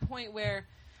get to that point where,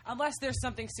 unless there's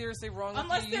something seriously wrong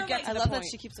Unless with you, you they're, get like- to I the love point. that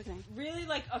she keeps looking. Really,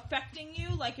 like affecting you.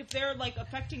 Like if they're like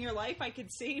affecting your life, I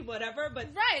could see whatever. But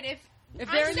Right, If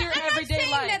they're in your I'm everyday not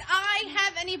saying life. that I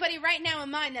have anybody right now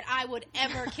in mind that I would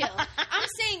ever kill. I'm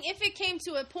saying if it came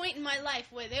to a point in my life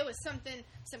where there was some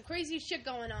crazy shit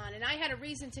going on, and I had a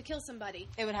reason to kill somebody,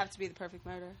 It would have to be the perfect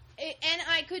murder. and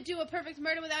I could do a perfect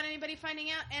murder without anybody finding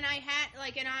out, and I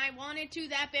wanted to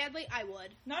that badly, I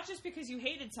would. not just because you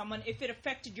hated someone, if it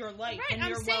affected your life Right, and I'm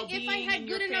your saying well-being if I had and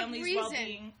your good enough family's reason,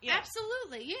 well-being. Yeah.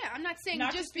 absolutely, yeah. I'm not saying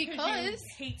Not just because because. you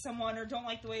hate someone or don't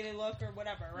like the way they look or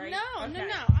whatever, right? No, Okay.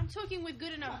 no. I'm talking with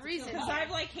good enough reason. Because I've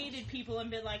like hated people and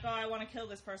been like, oh, I want to kill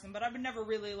this person, but I would never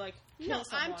really like kill No,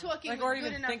 someone. I'm talking Like, with or good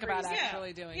even enough think about reason. it.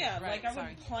 actually doing yeah, it. Right, like I sorry.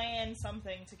 would plan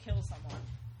something to kill someone.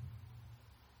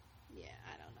 Yeah,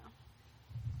 I don't know.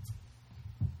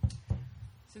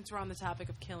 Since we're on the topic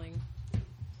of killing,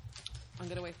 I'm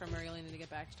going to wait for Marielena to get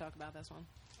back to talk about this one.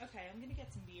 Okay, I'm gonna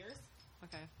get some beers.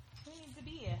 Okay. Who needs a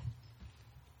beer?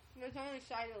 There's only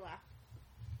cider left.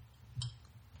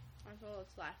 That's all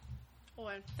that's left.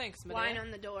 Or Thanks, Medea. wine on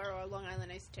the door or Long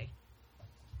Island iced tea.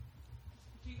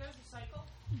 Do you guys recycle?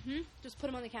 Mm-hmm. Just put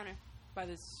them on the counter. By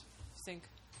this sink.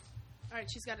 All right,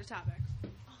 she's got a topic.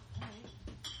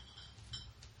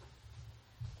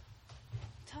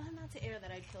 Tell him not to air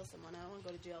that I'd kill someone. I don't want to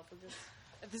go to jail for this.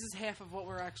 This is half of what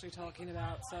we're actually talking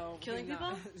about, so... Killing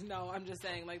people? No, I'm just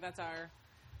saying, like, that's our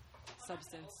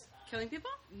substance. Killing people?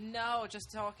 No,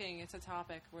 just talking. It's a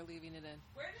topic. We're leaving it in.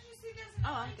 Where did you see this?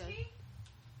 Oh, I'm good.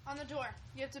 On the door.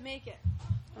 You have to make it.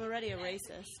 I'm already a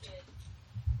racist.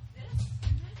 What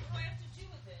do I have to do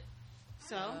with it?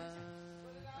 So,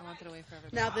 I wanted to wait for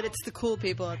everybody. now that it's the cool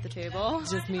people at the table.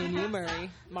 Just me and you,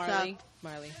 Murray. Marley.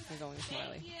 Marley. We're going with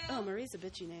Marley. Oh, Marie's a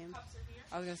bitchy name.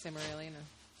 I was going to say Marielena.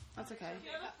 That's okay.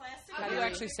 How do you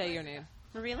actually say your name?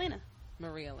 Marie Elena.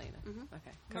 Maria Elena.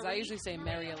 Okay. Because I usually say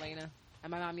Mary Elena, and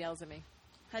my mom yells at me.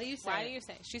 How do you say Why it? do you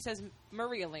say? She says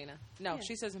Maria Elena. No, Yeah.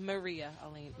 she says Maria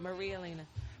Elena. Maria Elena.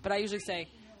 But I usually say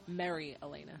Mary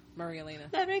Elena. Maria Elena.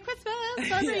 Merry Christmas,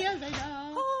 Marie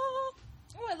Elena. Oh,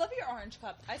 I love your orange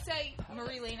cup. I say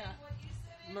Marie Lena.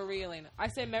 Maria Elena. I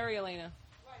say Mary Elena.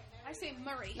 I say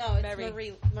Murray. No, it's Mary.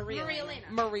 Marie Marie Elena. Elena.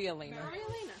 Maria Elena. Marie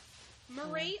Elena.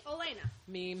 Marie Elena.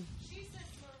 Meme.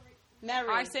 Mary.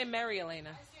 I say Mary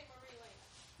Elena.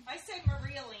 I say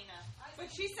Marie Elena.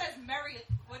 But she says Mary.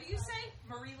 What do you say?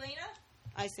 Marie Lena?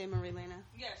 I say Marie Elena.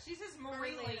 Yeah, she says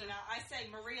Marie Marie Lena. I say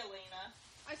Marie Elena.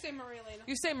 I say Marie Elena.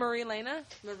 You say Marie Elena?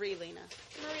 Marie Elena.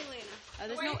 Marie Elena.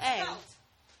 There's The way no it's A. spelled.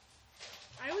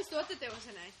 I always thought that there was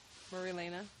an A. Marie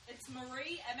Elena. It's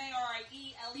Marie,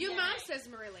 M-A-R-I-E-L-E-N-A. Your mom says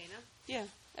Marie Elena. Yeah,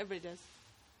 everybody does.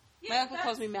 My uncle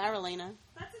calls me Marilena.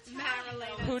 That's a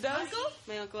Marilena. Who does?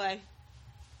 My Uncle A.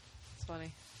 It's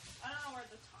funny. I don't know where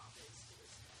the top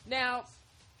is. Now,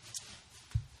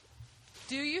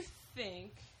 do you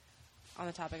think, on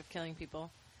the topic of killing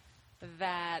people,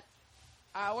 that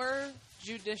our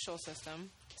judicial system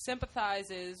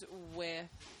sympathizes with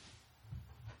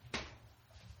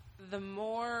the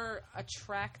more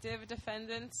attractive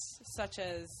defendants, such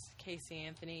as Casey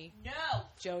Anthony, No.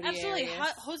 Jodi Absolutely.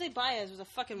 Arias? Jose Baez was a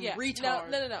fucking Yeah. retard.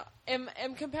 No.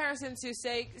 In comparison to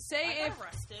say I if got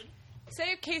arrested.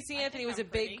 say if Casey I Anthony think was a I'm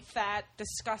big, pretty. fat,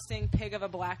 disgusting pig of a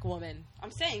black woman,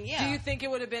 I'm saying, yeah. do you think it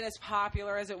would have been as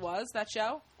popular as it was, that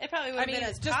show? it probably would I have mean, been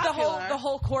as just popular. the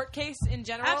whole court case in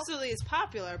general. Absolutely as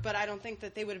popular, but I don't think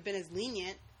that they would have been as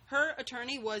lenient. Her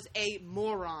attorney was a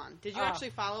moron. Did you Oh.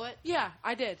 actually follow it? Yeah,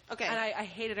 I did. Okay. And I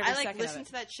hated every I second listened of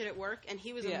to that shit at work, and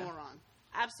he was Yeah. a moron.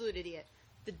 Absolute idiot.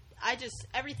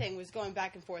 Everything was going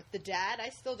back and forth. The dad, I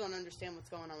still don't understand what's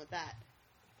going on with that.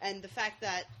 And the fact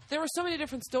that it. There were so many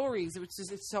different stories.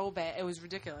 It's so bad. It was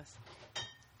ridiculous.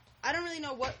 I don't really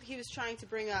know what he was trying to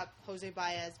bring up, Jose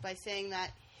Baez, by saying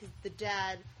that the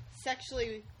dad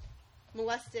sexually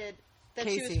molested, that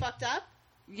she was Casey. fucked up.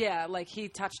 Yeah, like he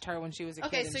touched her when she was a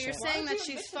Okay, kid. so and you're shit. saying Why that would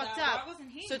you she's admit to fucked that? up. Why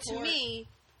wasn't he So in to court? me,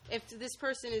 if this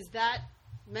person is that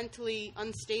mentally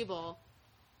unstable,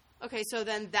 okay, so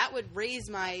then that would raise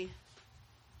my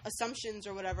assumptions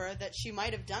or whatever that she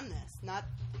might have done this. Not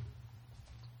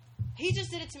he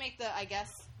just did it to make the, I guess,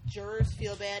 jurors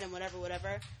feel bad and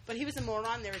whatever. But he was a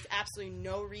moron. There was absolutely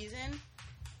no reason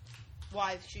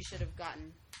why she should have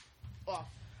gotten off.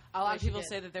 A lot the way of she people did.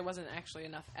 say that there wasn't actually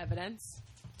enough evidence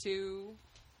to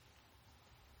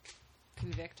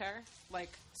convict her. Like,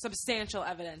 substantial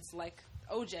evidence. Like,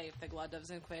 OJ, if the glove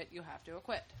doesn't quit, you have to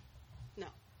acquit. No.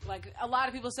 Like, a lot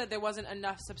of people said there wasn't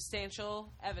enough substantial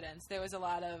evidence. There was a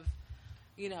lot of,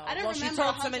 I don't well, she remember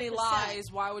told so many 100%.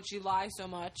 lies. Why would she lie so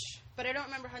much? But I don't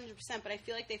remember 100%, but I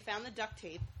feel like they found the duct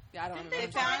tape. Yeah, I don't Didn't remember.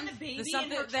 they found find the baby The,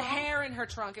 in her the trunk? hair in her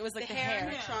trunk. It was like The the hair in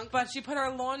her Yeah. trunk. But she put her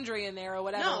laundry in there or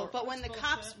whatever. No, but when the That's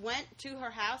cops bullshit. went to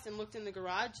her house and looked in the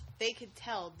garage, they could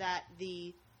tell that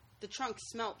the trunk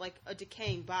smelt like a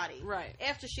decaying body. Right.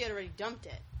 After she had already dumped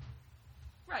it.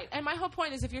 Right. And my whole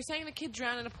point is, if you're saying the kid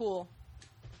drowned in a pool,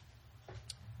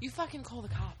 you fucking call the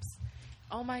cops.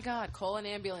 Oh my God, call an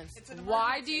ambulance. It's an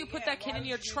Why emergency, do you put yeah, that kid why in would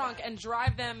your you do trunk that? and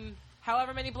drive them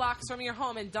however many blocks from your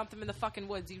home and dump them in the fucking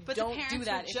woods? You But the don't parents do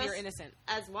that were if you're just innocent.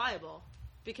 as liable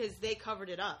because they covered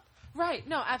it up. Right.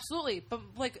 No, absolutely. But,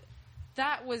 like,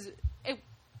 that was...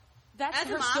 That's As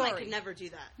her a mom, story. I could never do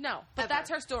that. No, but Ever. that's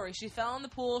her story. She fell in the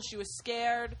pool. She was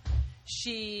scared.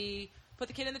 She put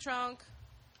the kid in the trunk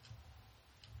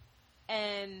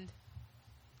and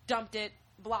dumped it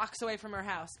blocks away from her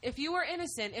house. If you were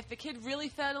innocent, if the kid really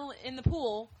fell in the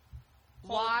pool,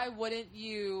 why wouldn't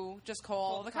you just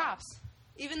call the cops?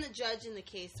 Even the judge in the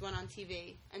case went on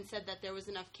TV and said that there was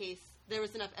enough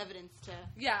evidence to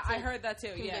Yeah, I heard that too.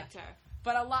 Yeah, convict her.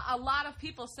 but a lot of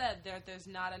people said there's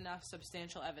not enough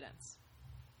substantial evidence.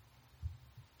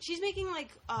 She's making like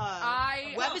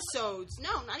I- webisodes.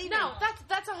 No, not even. No,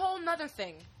 that's a whole nother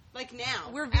thing. like now.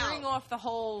 We're veering out. off the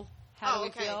whole how do we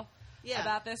okay. feel Yeah.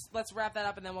 about this. Let's wrap that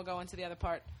up and then we'll go into the other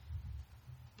part.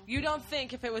 You don't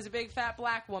think if it was a big fat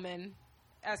black woman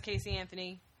as Casey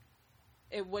Anthony,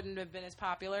 it wouldn't have been as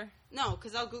popular? No,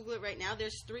 because I'll Google it right now.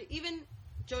 There's 3. Even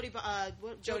Jodi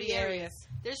Jodi Arias.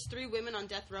 There's 3 women on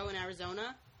death row in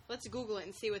Arizona. Let's Google it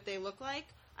and see what they look like.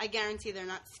 I guarantee they're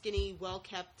not skinny, well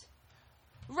kept.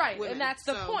 Right, Women, and that's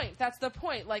the so- point. That's the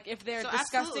point. Like if they're So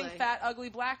disgusting, absolutely. fat, ugly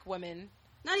black women,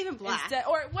 Not even black. instead,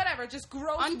 or whatever, just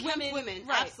gross Unkempt women, women.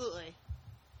 right? Absolutely.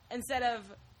 Instead of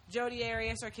Jodi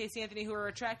Arias or Casey Anthony, who are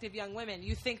attractive young women,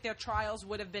 you think their trials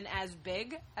would have been as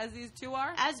big as these two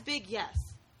are? As big, yes.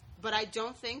 But I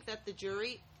don't think that the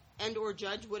jury and or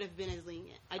judge would have been as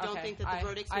lenient. I don't Okay, think that the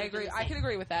verdicts would I have been agree. the I same. could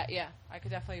agree with that. Yeah, I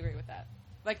could definitely agree with that.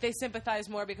 Like they sympathize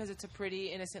more because it's a pretty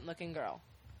innocent-looking girl,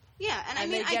 Yeah, and I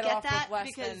and mean, they I get get off that with less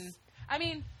because... than. I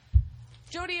mean,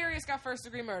 Jodi Arias got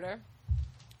first-degree murder,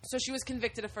 so she was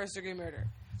convicted of first-degree murder.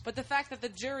 But the fact that the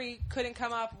jury couldn't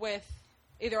come up with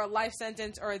either a life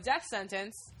sentence or a death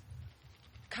sentence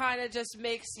kind of just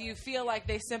makes you feel like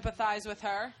they sympathize with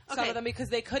her, some Okay. of them, because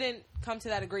they couldn't come to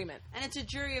that agreement. And it's a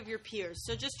jury of your peers.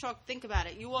 So just think about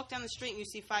it. You walk down the street and you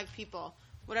see 5 people.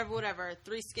 Whatever.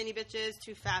 3 skinny bitches,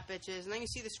 2 fat bitches. And then you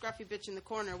see the scruffy bitch in the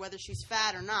corner. Whether she's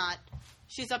fat or not,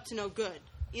 she's up to no good.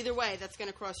 Either way, that's going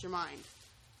to cross your mind.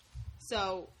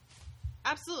 So,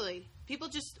 absolutely. People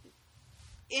just,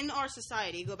 in our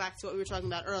society, go back to what we were talking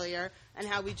about earlier, and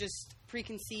how we just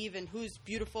preconceive and who's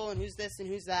beautiful and who's this and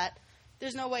who's that.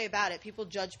 There's no way about it. People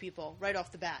judge people right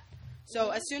off the bat.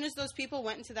 So as soon as those people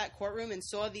went into that courtroom and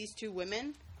saw these two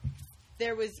women,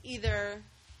 there was either...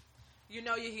 You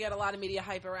know you can get a lot of media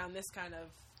hype around this kind of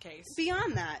case.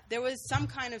 Beyond that, there was some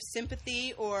kind of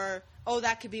sympathy or, oh,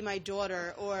 that could be my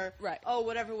daughter, or, Right. oh,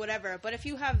 whatever. But if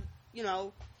you have, you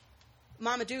know,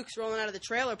 Mama Dukes rolling out of the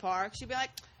trailer park, she'd be like,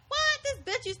 what? This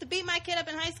bitch used to beat my kid up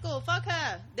in high school. Fuck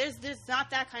her. There's not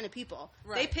that kind of people.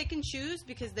 Right. They pick and choose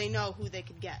because they know who they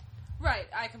could get. Right,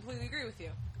 I completely agree with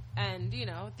you. And, you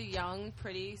know, the young,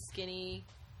 pretty, skinny,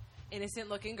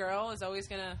 innocent-looking girl is always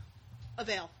going to...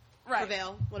 Avail. Right.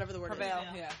 Prevail, whatever the word prevail.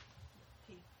 is. Yeah.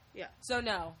 Yeah. So,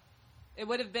 no. It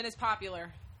would have been as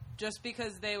popular just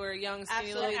because they were young,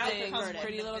 skinny Absolutely. little things, Outcome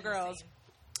pretty wouldn't little have been the girls. same.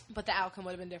 But the outcome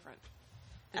would have been different.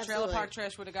 The Absolutely. trailer park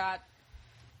trash would have got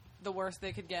the worst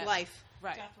they could get. Life.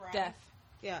 Right. Death row. Death.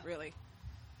 Yeah. Really.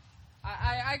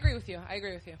 I agree with you.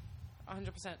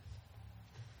 100%.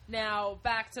 Now,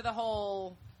 back to the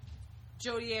whole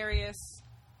Jodi Arias.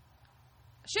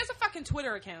 She has a fucking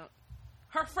Twitter account.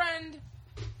 Her friend,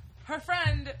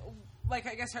 like,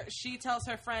 I guess she tells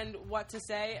her friend what to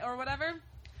say or whatever.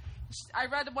 I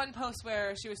read one post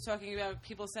where she was talking about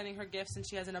people sending her gifts and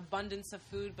she has an abundance of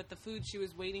food, but the food she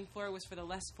was waiting for was for the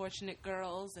less fortunate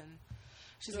girls, and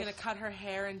she's going to cut her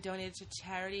hair and donate it to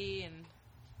charity and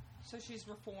So she's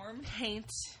reformed. paint.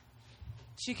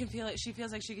 She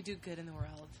feels like she could do good in the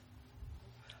world.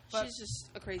 But She's just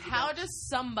a crazy how bitch. does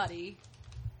somebody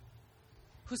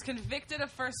who's convicted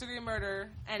of first-degree murder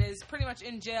and is pretty much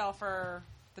in jail for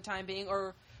the time being,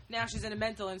 or now she's in a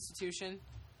mental institution,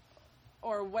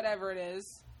 or whatever it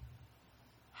is,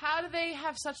 how do they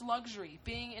have such luxury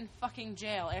being in fucking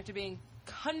jail after being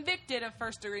convicted of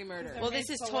first-degree murder? Well, this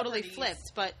is totally Celebrities.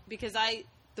 flipped, but because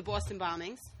the Boston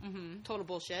bombings, total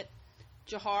bullshit.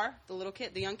 Jahar, the little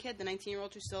kid, the young kid, the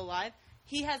 19-year-old who's still alive,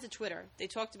 he has a Twitter. They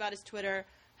talked about his Twitter,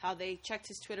 how they checked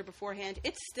his Twitter beforehand.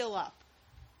 It's still up.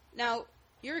 Now,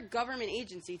 you're a government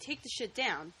agency. Take the shit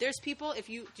down. There's people,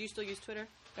 do you still use Twitter?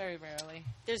 Very rarely.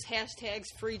 There's hashtags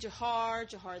free Jahar,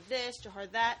 Jahar this, Jahar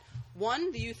that.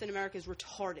 One, the youth in America is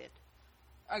retarded.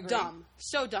 Agreed. Dumb.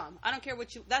 So dumb. I don't care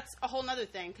what you... That's a whole nother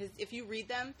thing, because if you read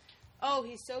them, oh,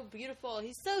 he's so beautiful,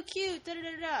 he's so cute,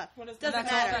 da-da-da-da. What does Doesn't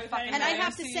that matter. have to do with And I anything?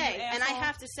 have to You say,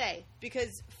 asshole.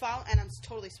 because and I'm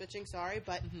totally switching, sorry,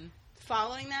 but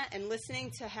following that and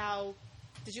listening to how...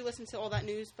 Did you listen to all that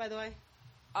news, by the way?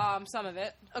 Some of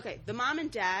it. Okay, the mom and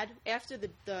dad, after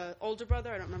the older brother,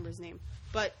 I don't remember his name,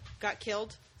 but got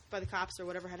killed by the cops or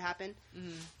whatever had happened,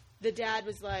 the dad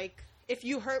was like, if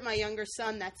you hurt my younger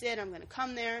son, that's it, I'm going to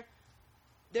come there.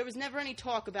 There was never any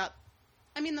talk about...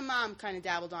 I mean, the mom kind of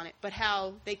dabbled on it, but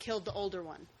how they killed the older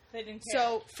one. They didn't care.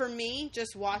 So, for me,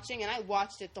 just watching, and I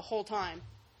watched it the whole time,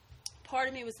 part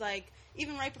of me was like,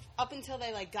 even right up until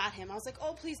they, like, got him, I was like,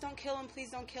 oh, please don't kill him, please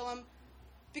don't kill him.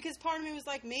 Because part of me was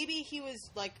like, maybe he was,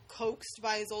 like, coaxed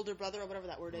by his older brother or whatever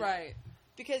that word is. Right.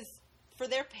 Because for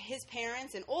his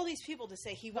parents and all these people to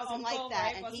say he wasn't uncle, like that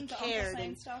right? and Wasn't he the uncle cared saying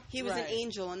and stuff? he was Right. an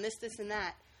angel and this and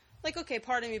that. Like, okay,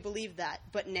 part of me believed that.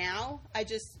 But now,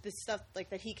 this stuff,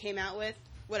 like, that he came out with,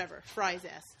 whatever, fry his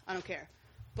ass. I don't care.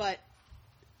 But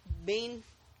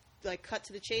cut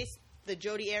to the chase, the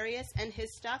Jodi Arias and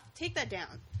his stuff, take that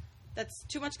down. That's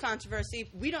too much controversy.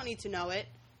 We don't need to know it.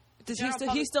 Does General he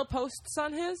public- still posts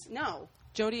on his? No,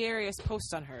 Jodi Arias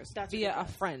posts on hers That's via ridiculous.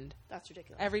 a friend that's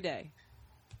ridiculous. every day.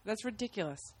 That's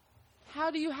ridiculous. How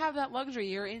do you have that luxury?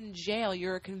 You're in jail.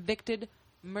 You're a convicted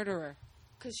murderer.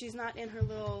 Because she's not in her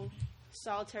little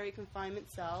solitary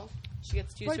confinement cell. She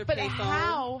gets to use her But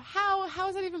payphone. how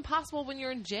is that even possible when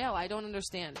you're in jail? I don't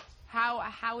understand.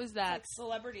 How is that? Like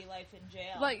celebrity life in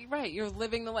jail. Like, right, you're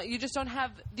living the life. You just don't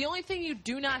have... The only thing you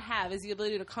do not have is the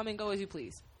ability to come and go as you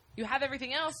please. You have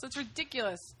everything else. That's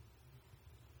ridiculous.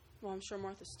 Well, I'm sure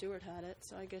Martha Stewart had it,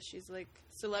 so I guess she's like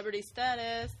celebrity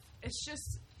status. It's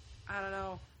just... I don't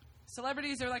know.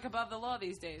 Celebrities are, like, above the law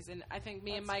these days. And I think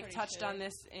me and That's Mike pretty touched shitty. on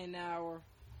this in our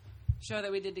show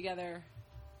that we did together.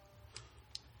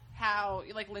 How,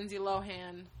 like, Lindsay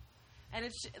Lohan... And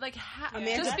it's like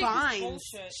Amanda just Bynes.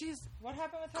 Bullshit. she's What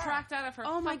happened with her? cracked out of her.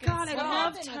 Oh my fucking God, I skull.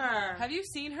 loved happened with her. her? Have you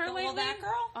seen her The lately? little that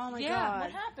girl? Oh my Yeah. God.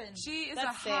 What happened? She is That's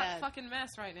a hot sad. fucking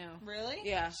mess right now. Really?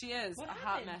 Yeah. She is What a hot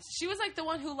happened? mess. She was like the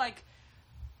one who like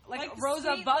Like the rose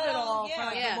sweet above it little- all for yeah.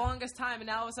 like Yeah. the longest time, and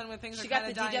now all of a sudden when things She are got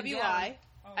kind the of dying DWI, down,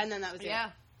 and then that was yeah,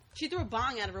 it. She threw a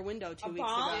bong out of her window 2 weeks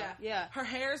bong? ago. Yeah. her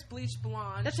hair's bleached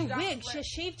blonde. That's She a got wig. fla- She has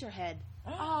shaved her head.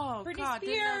 Oh Britney God,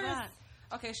 didn't know Spears. that.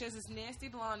 Okay, she has this nasty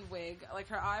blonde wig. Like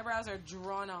her eyebrows are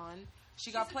drawn on.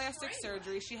 She got plastic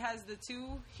surgery. She has the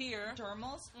two here.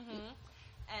 Dermals? And,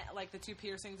 like the two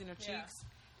piercings in her cheeks.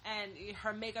 Yeah. And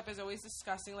her makeup is always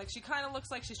disgusting. Like she kind of looks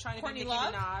like she's trying to be Courtney Nicki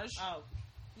Love? Minaj. Oh.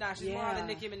 Nah, she's more on the Yeah.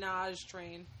 Nicki Minaj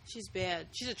train. She's bad.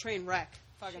 She's a train wreck.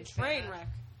 Fucking She's train bad. wreck.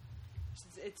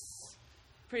 It's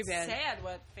Pretty bad. sad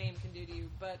what fame can do to you,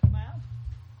 but Wow.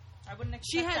 I wouldn't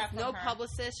expect She has that from no her.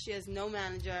 publicist. She has no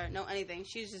manager. No anything.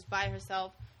 She's just by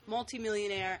herself,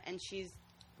 multimillionaire, and she's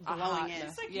a blowing hot it.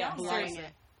 mess. like Yeah, Beyonce. Blowing seriously.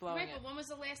 it. Blowing Right, it. but when was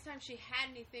the last time she had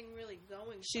anything really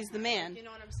going? for She's her? the man. You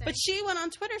know what I'm saying? But she went on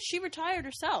Twitter. She retired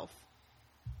herself.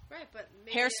 right, but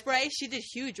maybe Hairspray. She did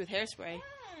huge with hairspray.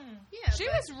 Yeah, She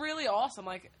but was really awesome.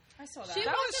 Like, I saw that. She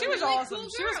That was she a was really awesome. Cool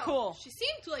She was girl. cool. She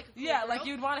seemed like a cool yeah, girl. like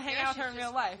you'd want to hang Yeah, out with her in she's real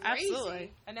just life. crazy.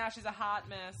 Absolutely. And now she's a hot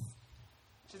mess.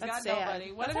 She's That's got sad.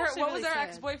 nobody. What That's did her? actually What was really her sad.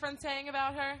 ex-boyfriend saying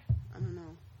about her? I don't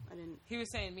know. I didn't. He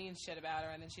was saying mean shit about her,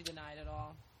 and then she denied it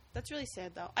all. That's really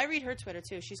sad, though. I read her Twitter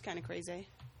too. She's kind of crazy.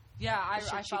 Yeah, I The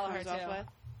shit she follow her comes too. off with.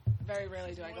 Very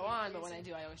rarely do I go on, but when I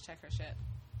do, I always check her shit.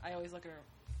 I always look at her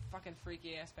fucking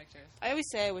freaky ass pictures. I always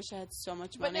say I wish I had so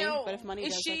much But money, now, but if money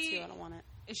is does that she- too, I don't want it.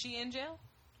 Is she in jail?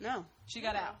 No, She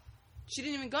got out. she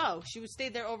didn't even go. She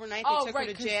stayed there overnight. They Oh, took right,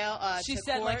 her to 'cause jail. She to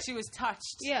said court. like she was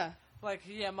touched. Yeah, Like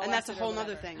yeah, and that's a molested or whole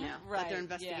other whatever. thing now Right, that they're yeah.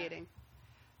 investigating.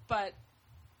 But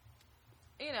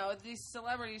you know, these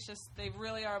celebrities just—they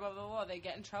really are above the law. They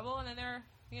get in trouble, and then they're,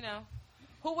 you know,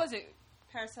 who was it?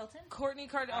 Paris Hilton?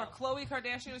 Kourtney or Oh. Khloe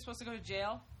Kardashian was supposed to go to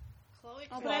jail. Chloe.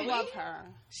 Oh, but I love her.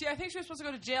 I think she was supposed to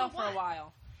go to jail For for a what?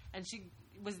 while, and she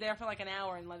was there for like an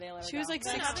hour, and they let her She was go. like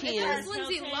No, no, 16. but Paris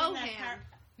Lindsay Hilton, Lohan. that Par-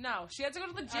 No, she had to go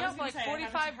to the I jail was for gonna like say, it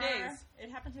happened 45 to her. days. It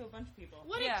happened to a bunch of people.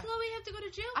 What did Yeah. Chloe have to go to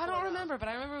jail I for? don't though? remember, but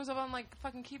I remember it was on like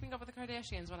fucking Keeping Up with the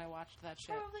Kardashians when I watched that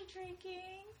shit. Probably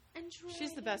drinking. And drinking.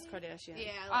 She's the best Kardashian.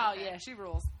 Yeah. I Oh like her. yeah, she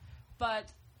rules. But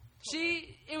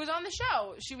it was on the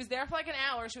show. She was there for like an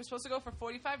hour. She was supposed to go for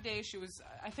 45 days.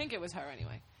 I think it was her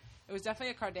anyway. It was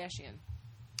definitely a Kardashian.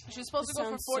 She was supposed This to go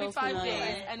for sounds so 45 familiar.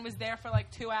 days and was there for like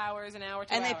 2 hours, an hour,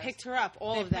 2 And hours. they picked her up,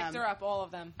 all They of them. picked her up, all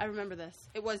of them. I remember this.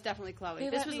 It was definitely Chloe. They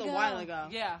This let was me a go. while ago.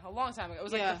 Yeah, a long time ago. It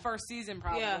was Yeah. like the first season,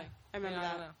 probably. Yeah, I remember You know,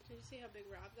 that. I don't know. Did you see how big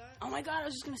Rob got? Oh my god, I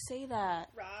was just gonna say that.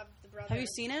 Rob, the brother. Have you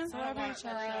seen him? Celebrity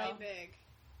Child. really big.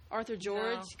 Arthur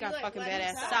George No. got He, like, fucking let badass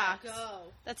himself socks.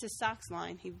 Go. That's his socks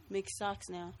line. He makes socks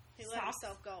now. He let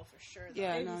himself go for sure. Though.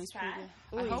 Yeah, Is no, he he's pretty fat?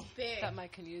 good. I Ooh, hope big. that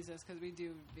Mike can use this because we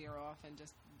do veer off and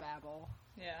just babble.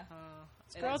 Yeah.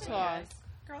 It's girl talk.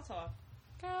 Girl talk.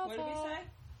 Girl What did we talk. say?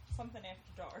 Something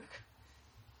after dark.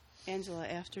 Angela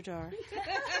After Dark.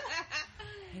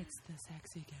 It's the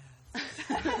sexy gas.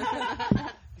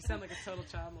 You sound like a total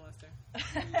child molester.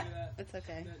 When you do that. It's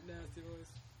okay. That nasty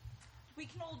voice. We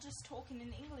can all just talk in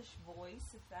an English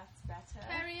voice if that's better.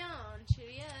 Carry on,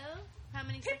 cheerio. How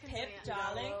many Pip, seconds? pip, we got?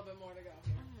 Got a darling. little bit more to go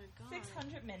here. Oh my god.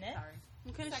 600 minutes. Sorry.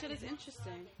 What kind of shit is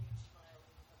interesting?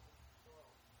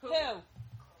 Who?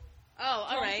 Oh,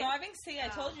 all right. Driving? See, I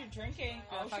told you drinking.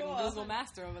 Oh, Oh, fucking sure. Google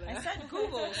Master over there. I said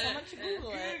Google. Someone should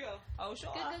Google it. Oh,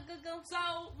 sure. So,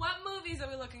 what movies are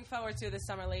we looking forward to this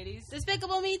summer, ladies?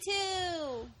 Despicable Me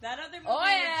Too. That other movie. Oh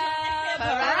yeah,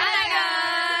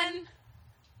 Paragon. Paragon.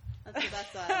 That's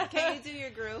the best. Can you do your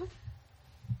groove?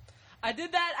 I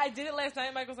did that. I did it last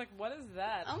night. Mike was like, "What is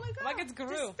that?" Oh my God. I'm like, it's Guru.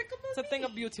 Despicable It's a thing Me.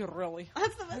 of beauty, really.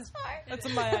 That's the best part.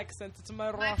 It's my accent. It's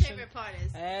my My Russian. favorite part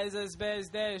is. As a space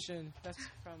station. That's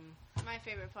from. My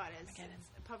favorite part is.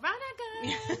 Paragon.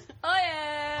 Oh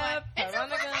yeah, What? It's so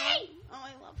Paragon. fluffy. Oh,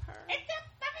 I love her. It's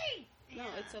a puppy. No,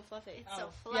 it's so fluffy. It's Oh. so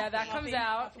fluffy. Yeah, that comes Fluffy.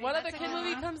 out. What other That's kid a good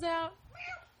movie one. comes out?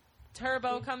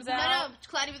 Turbo comes No, out. no,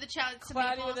 Cloudy with the Child.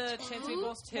 Cloudy with the Chance Meatballs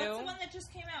What's the 2. one that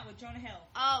just came out with Jonah Hill?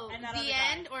 Oh, And that the other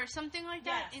guy. end or something like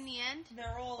that. Yes. In the end.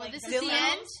 They're all Well, like this the is the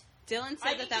Dylan? end. Dylan I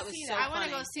said need that to was see so that. I want to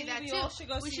funny. go see that We too. all should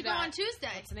go we see should that. go on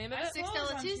Tuesday. What's the name of I it? Six close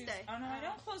Dollar on Tuesday. Oh no, I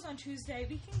don't close on Tuesday.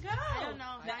 We can go. I don't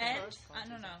know. The Not end. close. I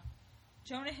don't know.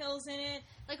 Jonah Hill's in it.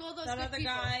 Like all those That good other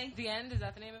people. guy. The End, is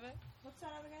that the name of it? What's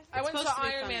that other guy's I name? went supposed to to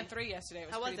be Iron funny. Man 3 yesterday. It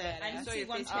was How was pretty it? badass. I didn't saw see your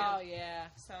one face too. too. Oh yeah.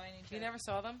 So I need to. You never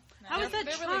saw them? No. How was that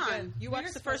They're really Tron? good. You We watched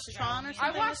were the first supposed to go. Tron or I I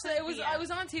something? watched it. Yeah. I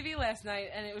was on TV last night,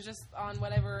 and it was just on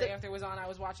whatever after it was on. I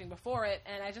was watching before it,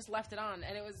 and I just left it on,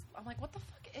 and it was. I'm like, what the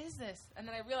fuck is this? And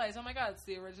then I realized, oh my god, it's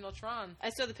the original Tron. I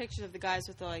saw the pictures of the guys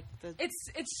with the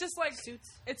It's just like suits.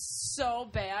 it's so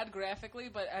bad graphically,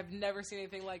 but I've never seen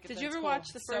anything like it. Did that's you ever cool. watch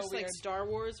the It's so first like weird. Star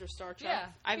Wars or Star Trek? Yeah,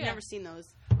 I've yeah. never seen those.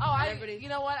 Oh, Everybody- you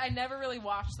know what? I never really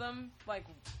watched them. Like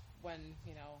when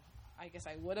I guess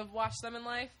I would have watched them in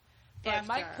life. But After.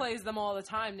 Mike plays them all the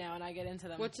time now, and I get into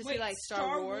them. What does Wait, he like?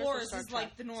 Star Wars, Wars or Star is Trek?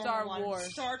 like the normal Star one.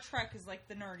 Wars. Star Trek is like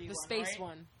the nerdy the one, space right?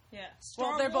 one. Yeah. Well,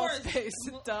 Star they're Wars. both space.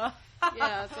 Duh.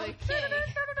 Yeah, it's like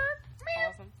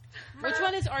Awesome. which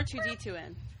one is R2D2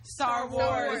 in? Star Wars.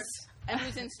 Wars. And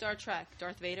who's in Star Trek?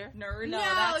 Darth Vader? Nerd. No,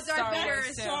 that's Darth Star Vader Wars,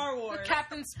 is too. Star Wars.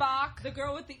 Captain Spock. The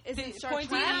girl with the Is it Star Pointy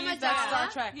Trek? ears, that's Star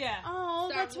Amidala. Trek. yeah. Oh,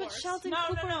 Star that's what Wars. Sheldon No,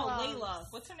 Cooper Layla. loves.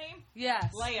 What's her name?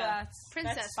 Yes. Leia. That's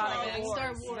Princess That's Star Leia. Wars.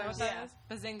 Star Is that Wars. what that Yeah.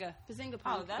 is? Bazinga. Bazinga Oh,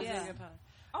 Punk. that's yeah. Bazinga Punk.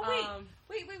 Oh,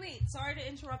 wait. Sorry to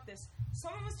interrupt this.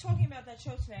 Someone was talking about that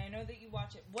show today. I know that you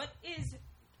watch it. What is...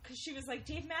 Because she was like,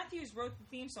 Dave Matthews wrote the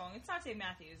theme song. It's not Dave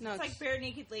Matthews. No, it's like it's- Bare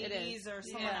Naked it Ladies is. or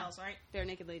someone Yeah. else, right? Bare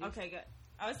Naked Ladies. Okay, good.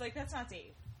 I was like, that's not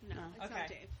Dave. No, No. it's Okay. not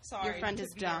Dave. Sorry. Your friend to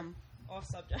is veer dumb. Off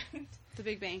subject. The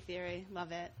Big Bang Theory.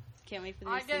 Love it. Can't wait for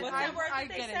I these get, What's I, that word I that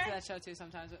they get say? into that show too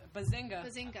sometimes. Bazinga.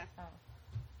 Bazinga. Oh,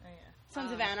 yeah.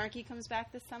 Sons of Anarchy comes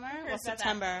back this summer. Who Well, cares about that?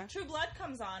 September. True Blood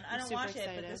comes on. I I'm don't super watch it,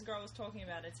 excited. but this girl was talking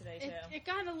about it today, too. It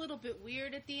got a little bit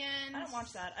weird at the end. I don't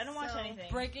watch that. I don't watch So-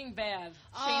 anything. Breaking Bad.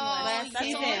 Oh, Last That's the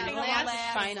season. only thing I watch.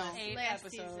 Last final. 8 Last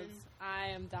episodes. season. I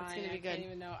am dying. gonna be I good. can't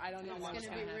even know. I don't know It's what's gonna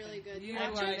going to be happen. really good. You I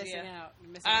have are no missing idea. out.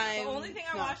 You're missing out. I- The only thing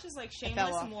I No. watch is like fell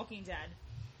Shameless off. and Walking Dead.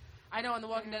 I know, and The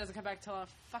Walking Dead doesn't come back till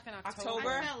fucking October.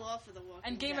 October? I fell off of the Walking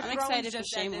And Game Dead. of I'm Thrones excited for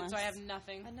just ended, Shameless. so I have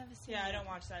nothing. I've never seen Yeah, I it. don't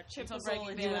watch that. Chip Until was all Breaking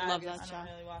into You would that. love I that don't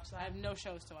show. really watch I that. have no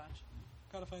shows to watch.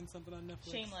 Gotta find something on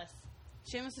Netflix. Shameless.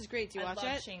 Shameless is great. Do you I watch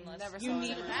love it? Shameless. Never you saw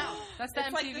need it. it. Wow. That's the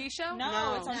It's like MTV the- show?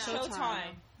 No, it's on No.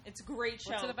 Showtime. It's a great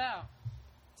show. What's it about? A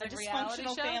It's like a reality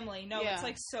dysfunctional show? family. No, Yeah. it's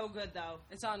like so good though.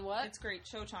 It's on what? It's great.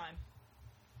 Showtime.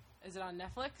 Is it on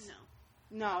Netflix? No.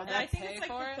 No. And I That's, think pay it's like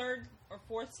for the it? third or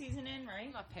fourth season in, right?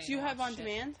 I'm not paying. do you to have watch on shit.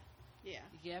 demand? Yeah.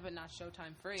 Yeah, but not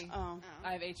Showtime free. Oh.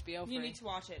 I have HBO free. You need to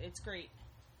watch it. It's great.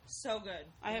 So good.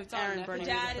 I have It's on Aaron Netflix. burning The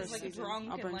the dad first is like season. drunk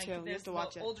I'll and burn like too. You have there's to the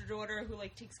watch it. older daughter who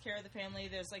like takes care of the family.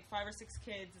 There's like 5 or 6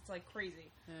 kids. It's like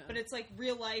crazy. Yeah. But it's like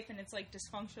real life and it's like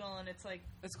dysfunctional and it's like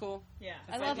It's cool. yeah.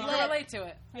 I It's love like, Lip. you can relate to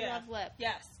it. I love Lip.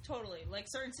 Yes, totally. Like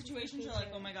certain situations you're like,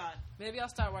 oh my god. Maybe I'll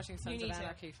start watching Sons You of need to.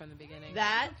 Anarchy from the beginning.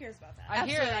 That Who cares about that? I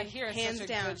hear absolutely, it's hands such a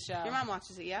down. good show. Your mom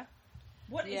watches it, yeah?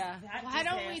 What is Yeah. that? Why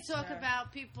don't we talk disaster?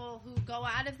 about people who go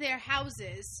out of their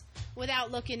houses without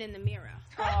looking in the mirror?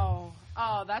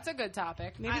 Oh, that's a good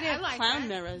topic. Maybe they I have like clown that.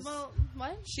 mirrors. Well,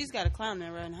 what? She's got a clown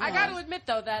mirror in her I got to house. admit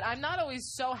though that I'm not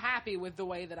always so happy with the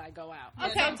way that I go out. Yeah,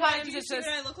 Okay, sometimes do you it's see just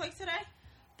what I look like today?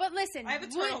 But listen, I have a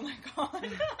turtleneck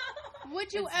on.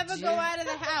 would you It's ever June. go out of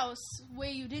the house where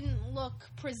you didn't look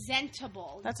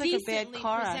presentable? That's like a bad decently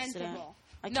car accident. presentable?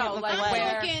 I can't No, look like away.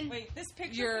 where- I'm looking. Wait, this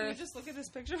picture? You're- Can you just look at this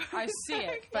picture? I see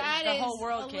it, but That the is whole a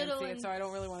world can't little see it, so I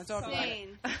don't really want to talk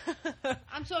insane. about it.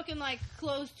 I'm talking like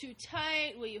clothes too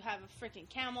tight, where you have a freaking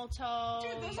camel toe,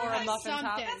 Dude, those Or are a like muffin top.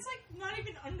 something. That's like not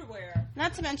even underwear.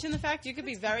 Not to mention the fact you could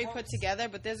be That's very gross. put together,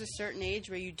 but there's a certain age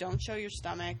where you don't show your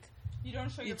stomach. You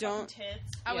don't show You your don't- fucking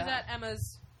tits. I was Yeah. at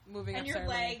Emma's moving And up your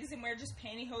ceremony. legs and wear just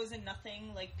pantyhose and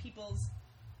nothing like people's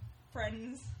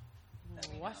friends. that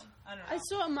we What? know. I don't know. I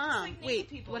saw a mom. like naked Wait,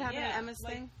 people, what happened yeah, at Emma's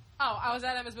like- thing? Oh, I was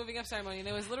at Emma's moving up ceremony, and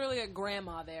there was literally a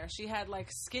grandma there. She had like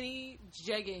skinny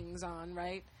jeggings on,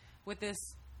 right, with this.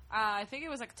 I think it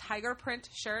was like tiger print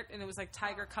shirt, and it was like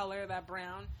tiger color, that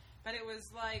brown, but it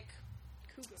was like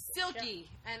silky,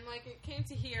 and like it came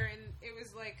to here, and it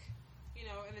was like, you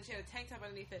know, and then she had a tank top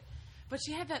underneath it. But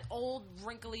she had that old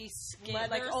wrinkly skin, Leather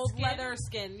like old skin? leather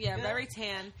skin, yeah, Yeah. very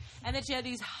tan. And then she had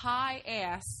these high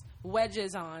ass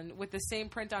wedges on with the same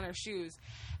print on her shoes,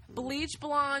 bleach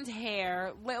blonde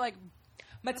hair, like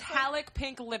metallic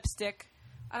pink lipstick.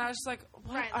 And I was just like,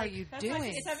 "What Right, are like, you That's doing?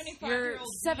 like a 75 You're year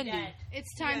old 70."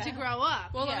 It's time to Yeah. grow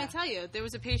up. Well, Yeah. let me tell you, there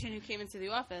was a patient who came into the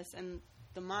office, and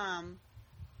the mom,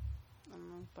 I don't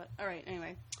know, but all right,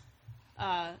 anyway,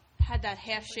 had that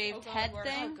half-shaved Oh, God, head word.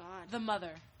 thing. Oh God. The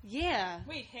mother. Yeah,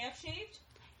 Wait, half shaved?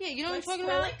 yeah, you know Like what I'm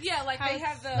talking about? Skrillex? Yeah, like How they it's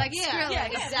have the like yeah, Skrillex. yeah,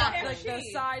 Yeah, exactly, half like the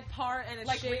shaved. side part and it's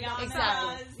Like shaved on Rihanna the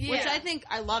side. does. Yeah. Which I think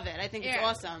I love it. I think it's Yeah.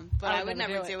 awesome, but I I would would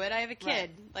never never do do it. it. I have a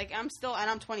kid. Like I'm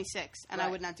 26, and I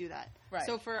Right. would not do that. Right.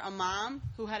 So for a mom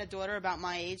who had a daughter about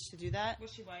my age to do that,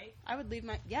 Was she white? I would leave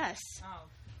my Oh.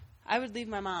 I would leave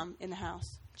my mom in the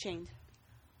house chained.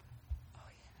 Oh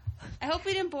yeah. I hope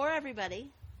we didn't bore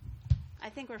everybody. I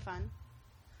think we're fun.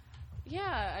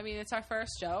 Yeah, I mean, it's our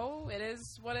first show. It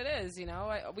is what it is, you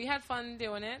know. We had fun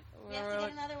doing it. We have We're to get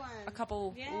like another one. a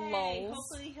couple Yay. lulls.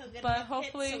 Hopefully he'll get But enough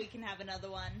hopefully- hits so we can have another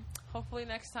one. Hopefully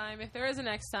next time, if there is a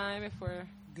next time, if we're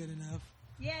good enough,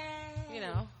 Yay. you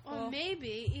know. Or well,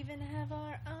 maybe even have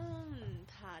our own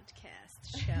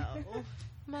podcast show.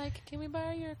 Mike, can we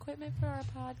borrow your equipment for our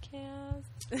podcast?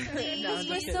 Please, No, I'm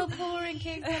we're just so kidding. poor and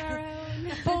can't get our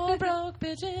own. Four broke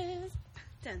bitches.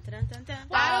 Dun, dun, dun, dun.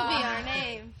 That'll be our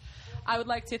name. I would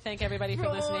like to thank everybody for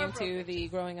Four listening to broke the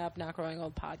Growing Up, Not Growing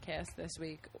Old podcast this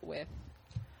week with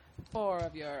 4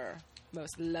 of your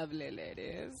most lovely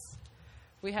ladies.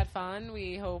 We had fun.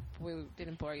 We hope we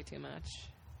didn't bore you too much.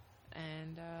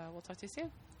 And we'll talk to you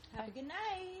soon. Have a good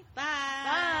night. Bye.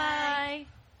 Bye.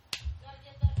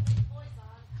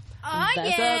 Oh yeah,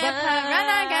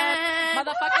 again.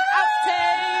 Motherfucking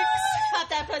outtakes. Pop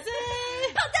that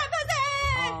pussy. Pop that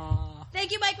pussy.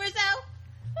 Thank you, Mike Rizzo.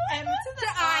 M to the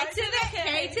I to the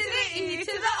K to the E to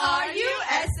the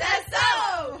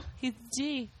R-U-S-S-O. He's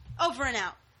G. Over and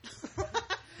out.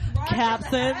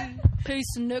 Captain.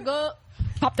 Peace, nigga.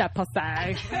 Pop that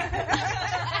pussy.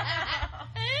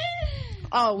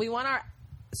 Oh, we want our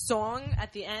song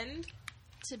at the end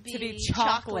To to be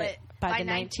Chocolate by the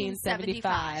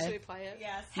 1975. Should we play it?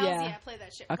 Yes. Hells Yeah. yeah, play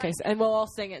that shit. Okay, Right so, and we'll all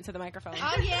sing it into the microphone.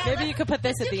 Oh, yeah. Maybe you could put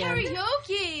this at do the end.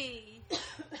 karaoke.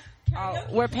 Oh,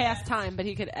 we're past time, but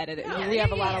he could edit it. Yeah, We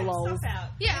have a yeah, lot of yeah. lulls.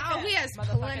 Yeah, oh, he has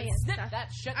plenty of Snip stuff.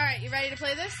 that shit. All right, you ready to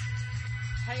play this?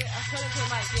 I'll put it to the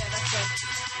mic. Yeah, that's good.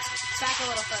 Back a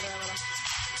little further, a little.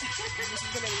 This is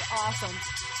going to be awesome.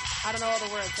 I don't know all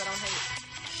the words, so I don't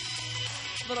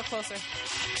hate. A little closer.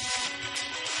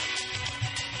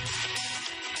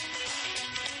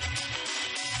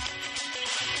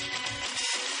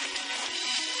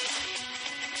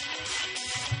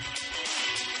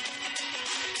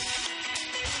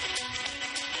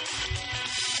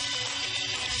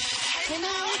 And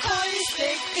I will call you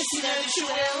stick, cause you know that you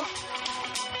will.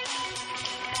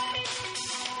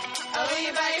 Oh,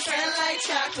 you buy your friend like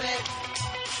chocolate.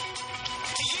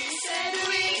 You said a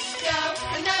week ago,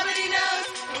 but nobody knows.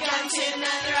 We're gone sitting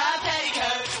under our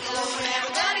petticoat. Oh, we're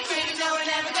never gonna quit it, no, we're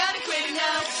never gonna quit it,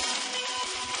 no.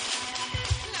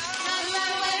 Not a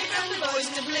long way from the boys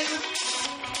in the blue.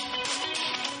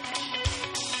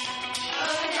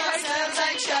 Oh, the car smells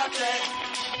like chocolate.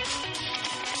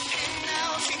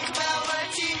 Think about what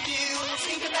you do,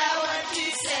 think about what you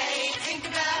say, think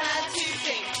about how to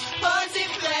think. Pause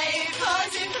and play,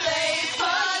 pause and play,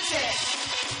 pause it.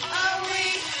 Oh, we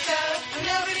go, but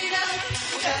nobody knows.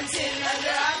 We're done sitting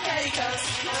under our petticoats.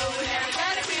 No, we're never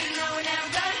gonna quit it, no, we're never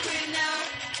gonna quit it, no.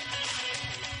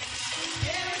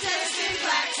 Yeah, we're dressed in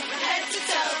black from head to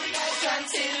toe. We're done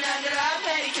sitting under our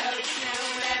petticoats. No,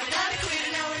 we're never gonna quit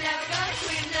it, no, we're never gonna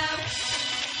quit it, no.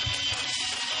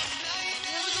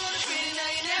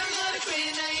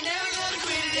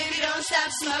 If you don't stop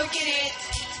smoking it.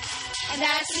 And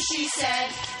that's what she said.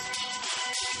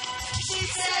 She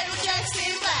said we're dressed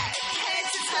in black, head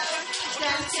to toe,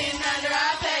 dancing under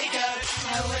our petticoats.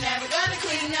 No, we're never gonna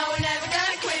quit, no, we're never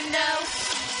gonna quit, no.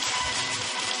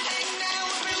 And now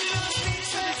we're really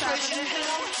approaching the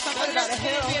hill. Something about a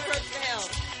hill. We approach the hill.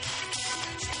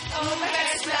 Oh, my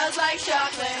hair smells like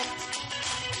chocolate.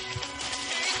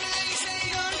 And now you say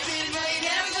you're gonna quit, no, you're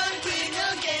never gonna quit, no,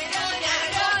 get it, go, get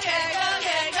it, go, get it, go,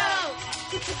 get it, go.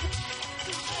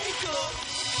 Very cool.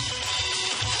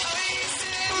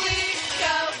 We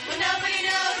go where nobody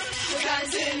knows. We're gone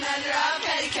sitting under our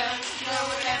petticoat. No,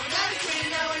 we're never gonna quit it,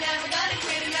 no, we're never gonna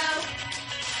quit it, no.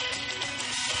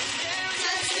 We're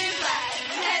dressed in black,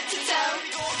 head to toe.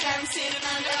 Gone sitting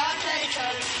under our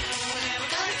petticoat. No, we're never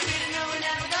gonna quit it, no, we're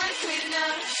never gonna quit it, no.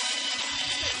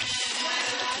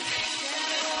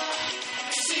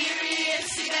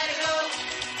 Serious, you better go.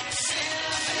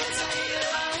 Serious,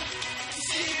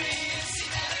 you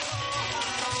better go.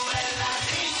 Well, I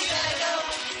think you better go.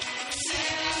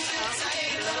 Serious, you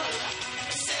better go.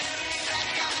 Serious,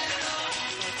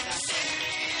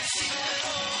 you better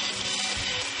go.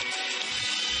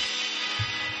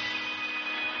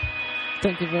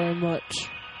 Thank you very much.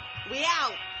 We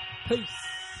out. Peace.